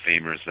and Hall of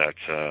Famers that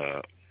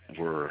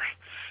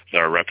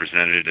are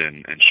represented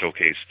and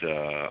showcased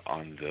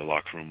on the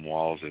locker room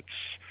walls. It's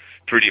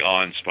pretty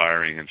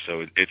awe-inspiring, and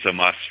so it's a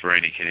must for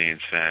any Canadiens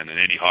fan and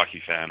any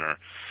hockey fan or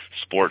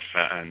sport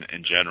fan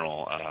in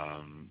general,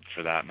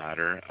 for that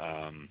matter.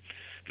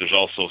 There's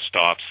also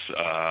stops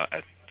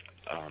at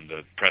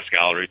the press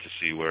gallery to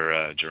see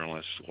where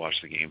journalists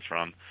watch the game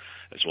from,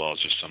 as well as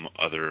just some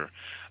other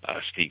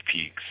sneak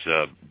peeks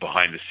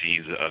behind the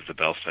scenes of the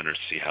Bell Center to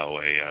see how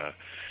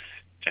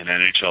an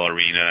NHL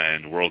arena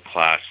and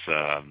world-class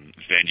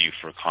venue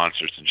for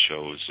concerts and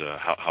shows,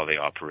 how they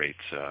operate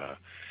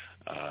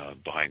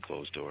behind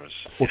closed doors.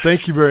 Well,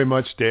 thank you very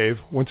much, Dave.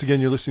 Once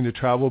again, you're listening to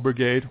Travel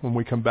Brigade. When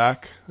we come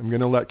back, I'm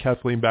going to let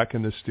Kathleen back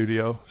in the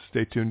studio.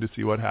 Stay tuned to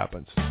see what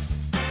happens.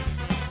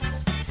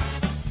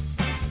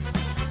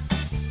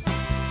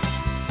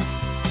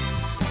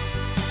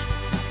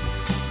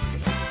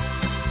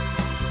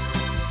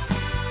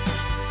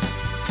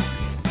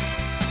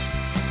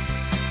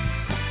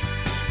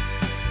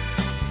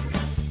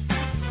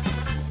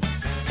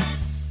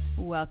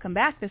 Welcome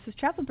back. This is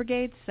Travel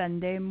Brigade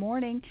Sunday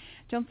morning.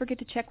 Don't forget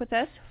to check with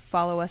us.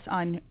 Follow us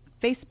on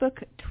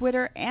Facebook,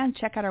 Twitter, and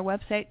check out our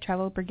website,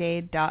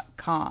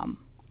 travelbrigade.com.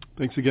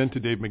 Thanks again to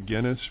Dave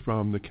McGinnis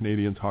from the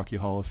Canadiens Hockey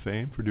Hall of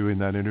Fame for doing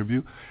that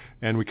interview.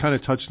 And we kind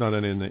of touched on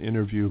it in the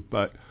interview,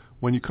 but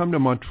when you come to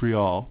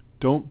Montreal,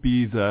 don't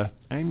be the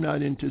I'm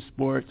not into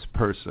sports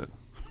person,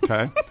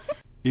 okay?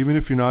 Even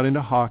if you're not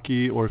into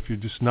hockey or if you're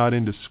just not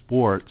into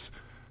sports,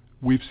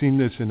 we've seen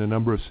this in a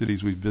number of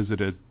cities we've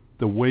visited.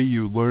 The way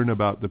you learn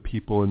about the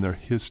people and their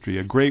history,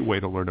 a great way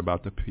to learn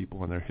about the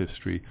people and their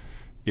history,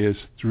 is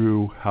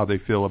through how they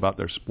feel about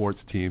their sports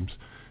teams,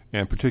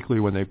 and particularly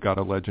when they've got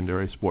a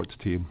legendary sports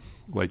team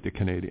like the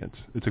Canadiens.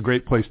 It's a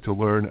great place to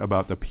learn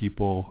about the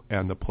people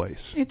and the place.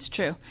 It's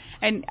true.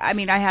 And, I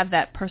mean, I have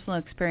that personal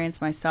experience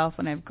myself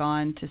when I've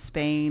gone to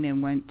Spain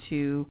and went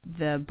to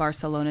the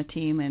Barcelona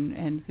team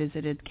and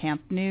visited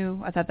Camp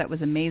Nou. I thought that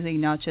was amazing,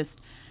 not just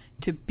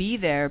to be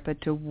there, but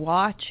to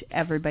watch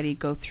everybody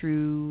go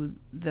through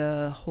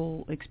the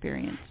whole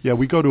experience. Yeah,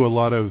 we go to a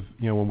lot of,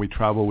 when we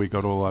travel, we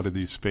go to a lot of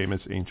these famous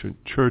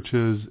ancient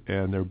churches,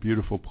 and they're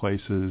beautiful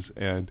places,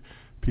 and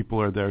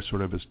people are there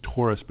sort of as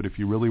tourists. But if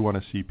you really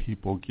want to see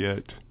people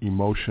get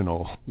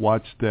emotional,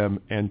 watch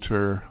them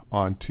enter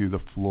onto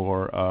the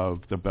floor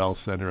of the Bell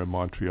Center in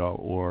Montreal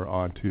or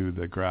onto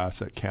the grass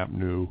at Camp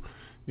Nou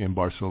in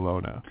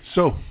Barcelona.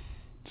 So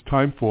it's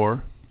time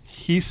for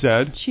He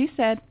Said. She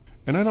Said.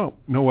 And I don't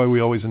know why we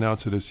always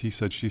announce it as he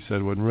said, she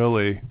said, when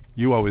really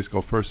you always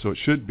go first, so it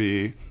should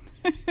be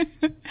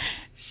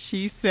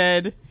she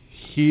said.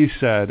 He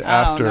said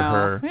after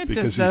her,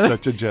 because he's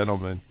such a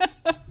gentleman.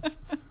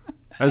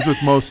 As with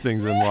most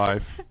things in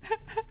life,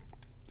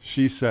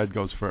 she said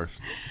goes first.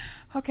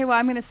 Okay, well,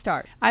 I'm going to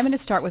start. I'm going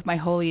to start with my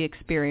holy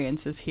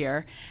experiences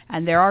here.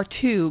 And there are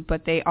two,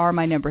 but they are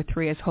my number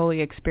 3 as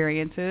holy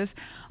experiences.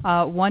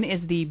 One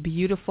is the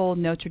beautiful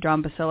Notre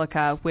Dame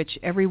Basilica, which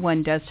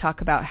everyone does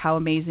talk about how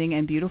amazing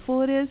and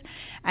beautiful it is.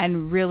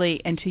 And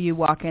really, until you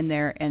walk in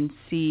there and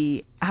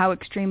see how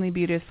extremely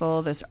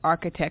beautiful this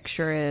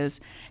architecture is,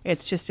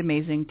 it's just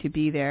amazing to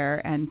be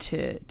there and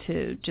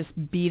to just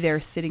be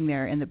there, sitting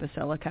there in the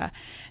Basilica.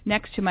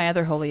 Next to my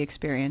other holy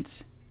experience,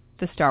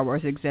 the Star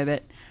Wars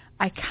exhibit.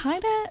 I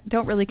kind of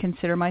don't really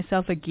consider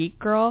myself a geek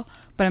girl,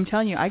 but I'm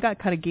telling you, I got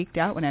kind of geeked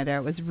out when I was there.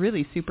 It was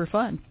really super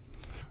fun.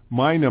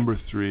 My number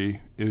 3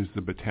 is the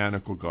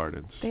Botanical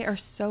Gardens. They are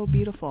so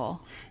beautiful.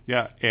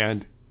 Yeah,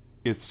 and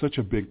it's such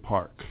a big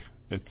park.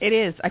 It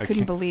is. I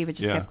couldn't believe it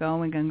just kept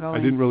going and going.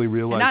 I didn't really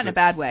realize and not in a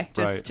bad way.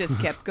 Right. Just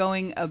kept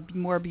going,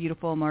 more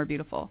beautiful, more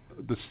beautiful.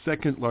 The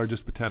second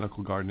largest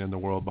botanical garden in the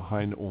world,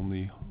 behind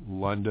only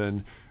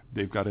London.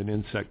 They've got an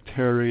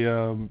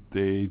insectarium.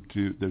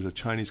 There's a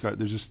Chinese garden.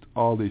 There's just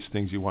all these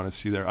things you want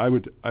to see there. I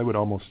would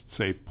almost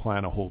say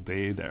plan a whole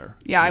day there.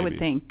 Yeah, maybe. I would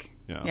think.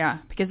 Yeah,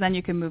 because then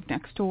you can move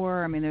next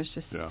door. I mean, there's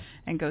just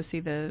and go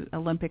see the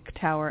Olympic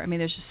Tower. I mean,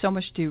 there's just so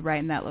much to do right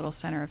in that little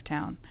center of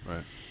town.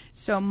 Right.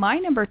 So my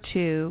number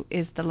 2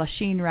 is the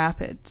Lachine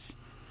Rapids.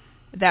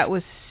 That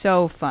was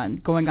so fun,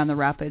 going on the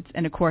rapids,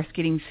 and of course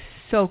getting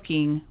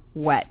soaking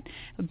wet.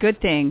 A good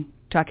thing,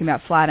 talking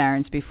about flat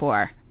irons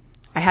before,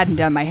 I hadn't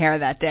done my hair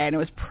that day, and it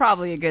was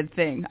probably a good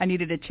thing. I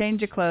needed a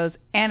change of clothes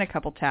and a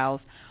couple towels,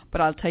 but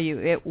I'll tell you,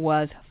 it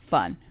was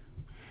fun.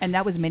 And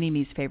that was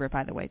Mini-Me's favorite,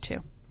 by the way,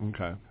 too.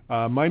 Okay.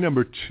 My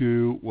number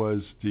 2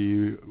 was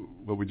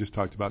what we just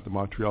talked about, the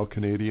Montreal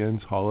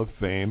Canadiens Hall of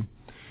Fame.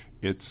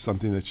 It's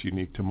something that's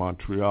unique to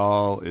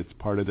Montreal. It's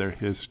part of their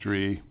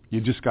history.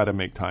 You just got to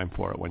make time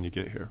for it when you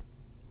get here.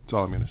 That's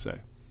all I'm going to say.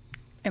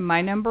 And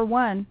my number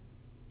 1,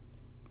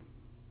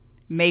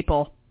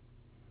 maple.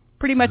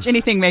 Pretty much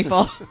anything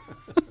maple.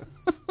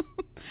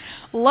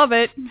 Love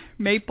it.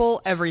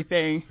 Maple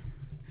everything.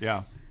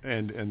 Yeah,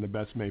 and the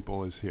best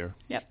maple is here.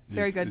 Yep,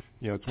 very good.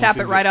 It's tap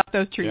it right off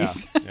those trees.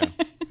 Yeah.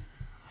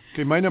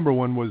 Okay, my number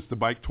 1 was the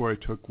bike tour I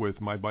took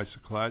with my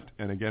bicyclette.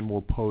 And again,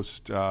 we'll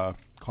post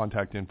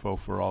contact info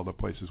for all the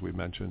places we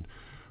mentioned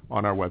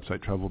on our website,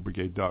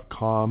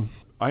 travelbrigade.com.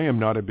 I am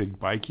not a big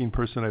biking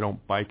person. I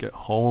don't bike at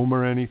home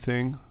or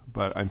anything,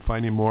 but I'm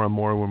finding more and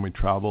more when we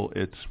travel,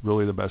 it's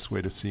really the best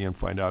way to see and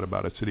find out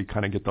about a city,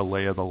 kind of get the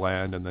lay of the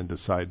land and then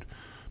decide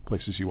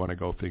places you want to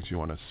go, things you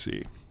want to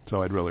see.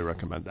 So I'd really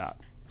recommend that.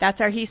 That's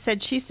our He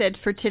Said, She Said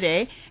for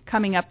today.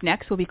 Coming up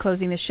next, we'll be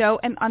closing the show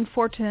and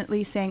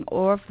unfortunately saying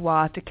au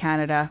revoir to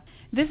Canada.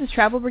 This is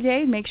Travel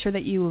Brigade. Make sure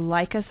that you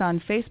like us on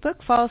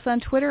Facebook, follow us on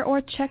Twitter,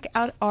 or check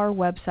out our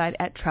website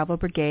at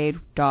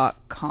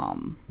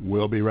travelbrigade.com.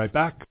 We'll be right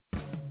back.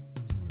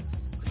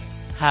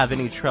 Have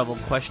any travel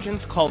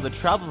questions? Call the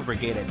Travel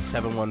Brigade at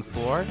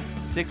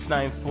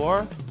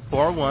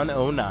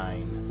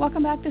 714-694-4109.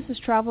 Welcome back. This is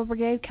Travel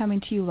Brigade coming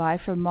to you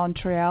live from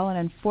Montreal, and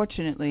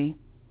unfortunately,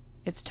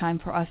 it's time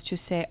for us to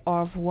say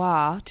au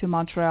revoir to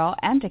Montreal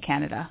and to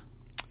Canada.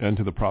 And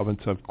to the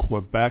province of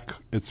Quebec.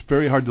 It's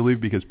very hard to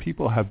leave because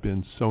people have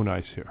been so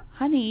nice here.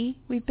 Honey,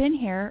 we've been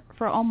here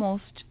for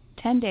almost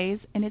 10 days,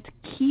 and it's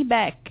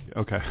Quebec.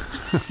 Okay.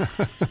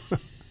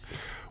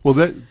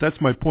 Well, that's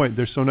my point.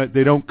 They're so nice.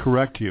 They don't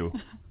correct you.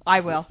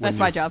 I will. That's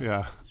my job.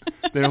 Yeah.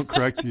 They don't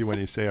correct you when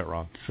you say it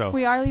wrong. So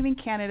we are leaving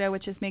Canada,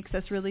 which just makes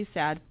us really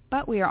sad,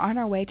 but we are on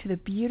our way to the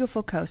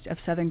beautiful coast of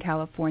Southern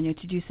California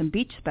to do some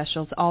beach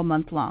specials all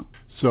month long.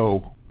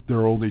 So there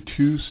are only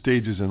 2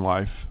 stages in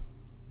life.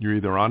 You're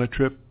either on a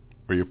trip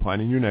or you're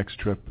planning your next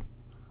trip.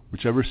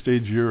 Whichever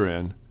stage you're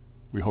in,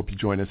 we hope you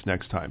join us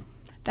next time.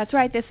 That's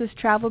right. This is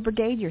Travel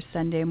Brigade, your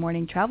Sunday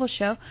morning travel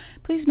show.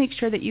 Please make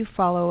sure that you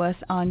follow us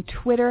on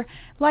Twitter,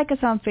 like us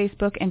on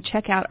Facebook, and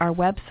check out our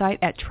website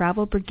at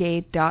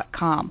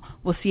travelbrigade.com.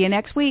 We'll see you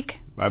next week.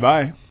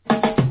 Bye-bye.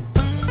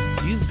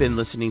 You've been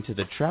listening to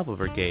the Travel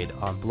Brigade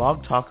on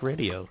Blog Talk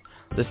Radio.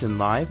 Listen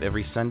live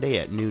every Sunday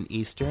at noon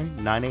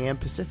Eastern, 9 a.m.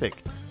 Pacific.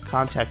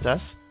 Contact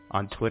us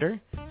on Twitter,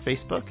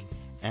 Facebook,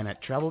 and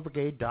at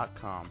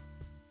travelbrigade.com.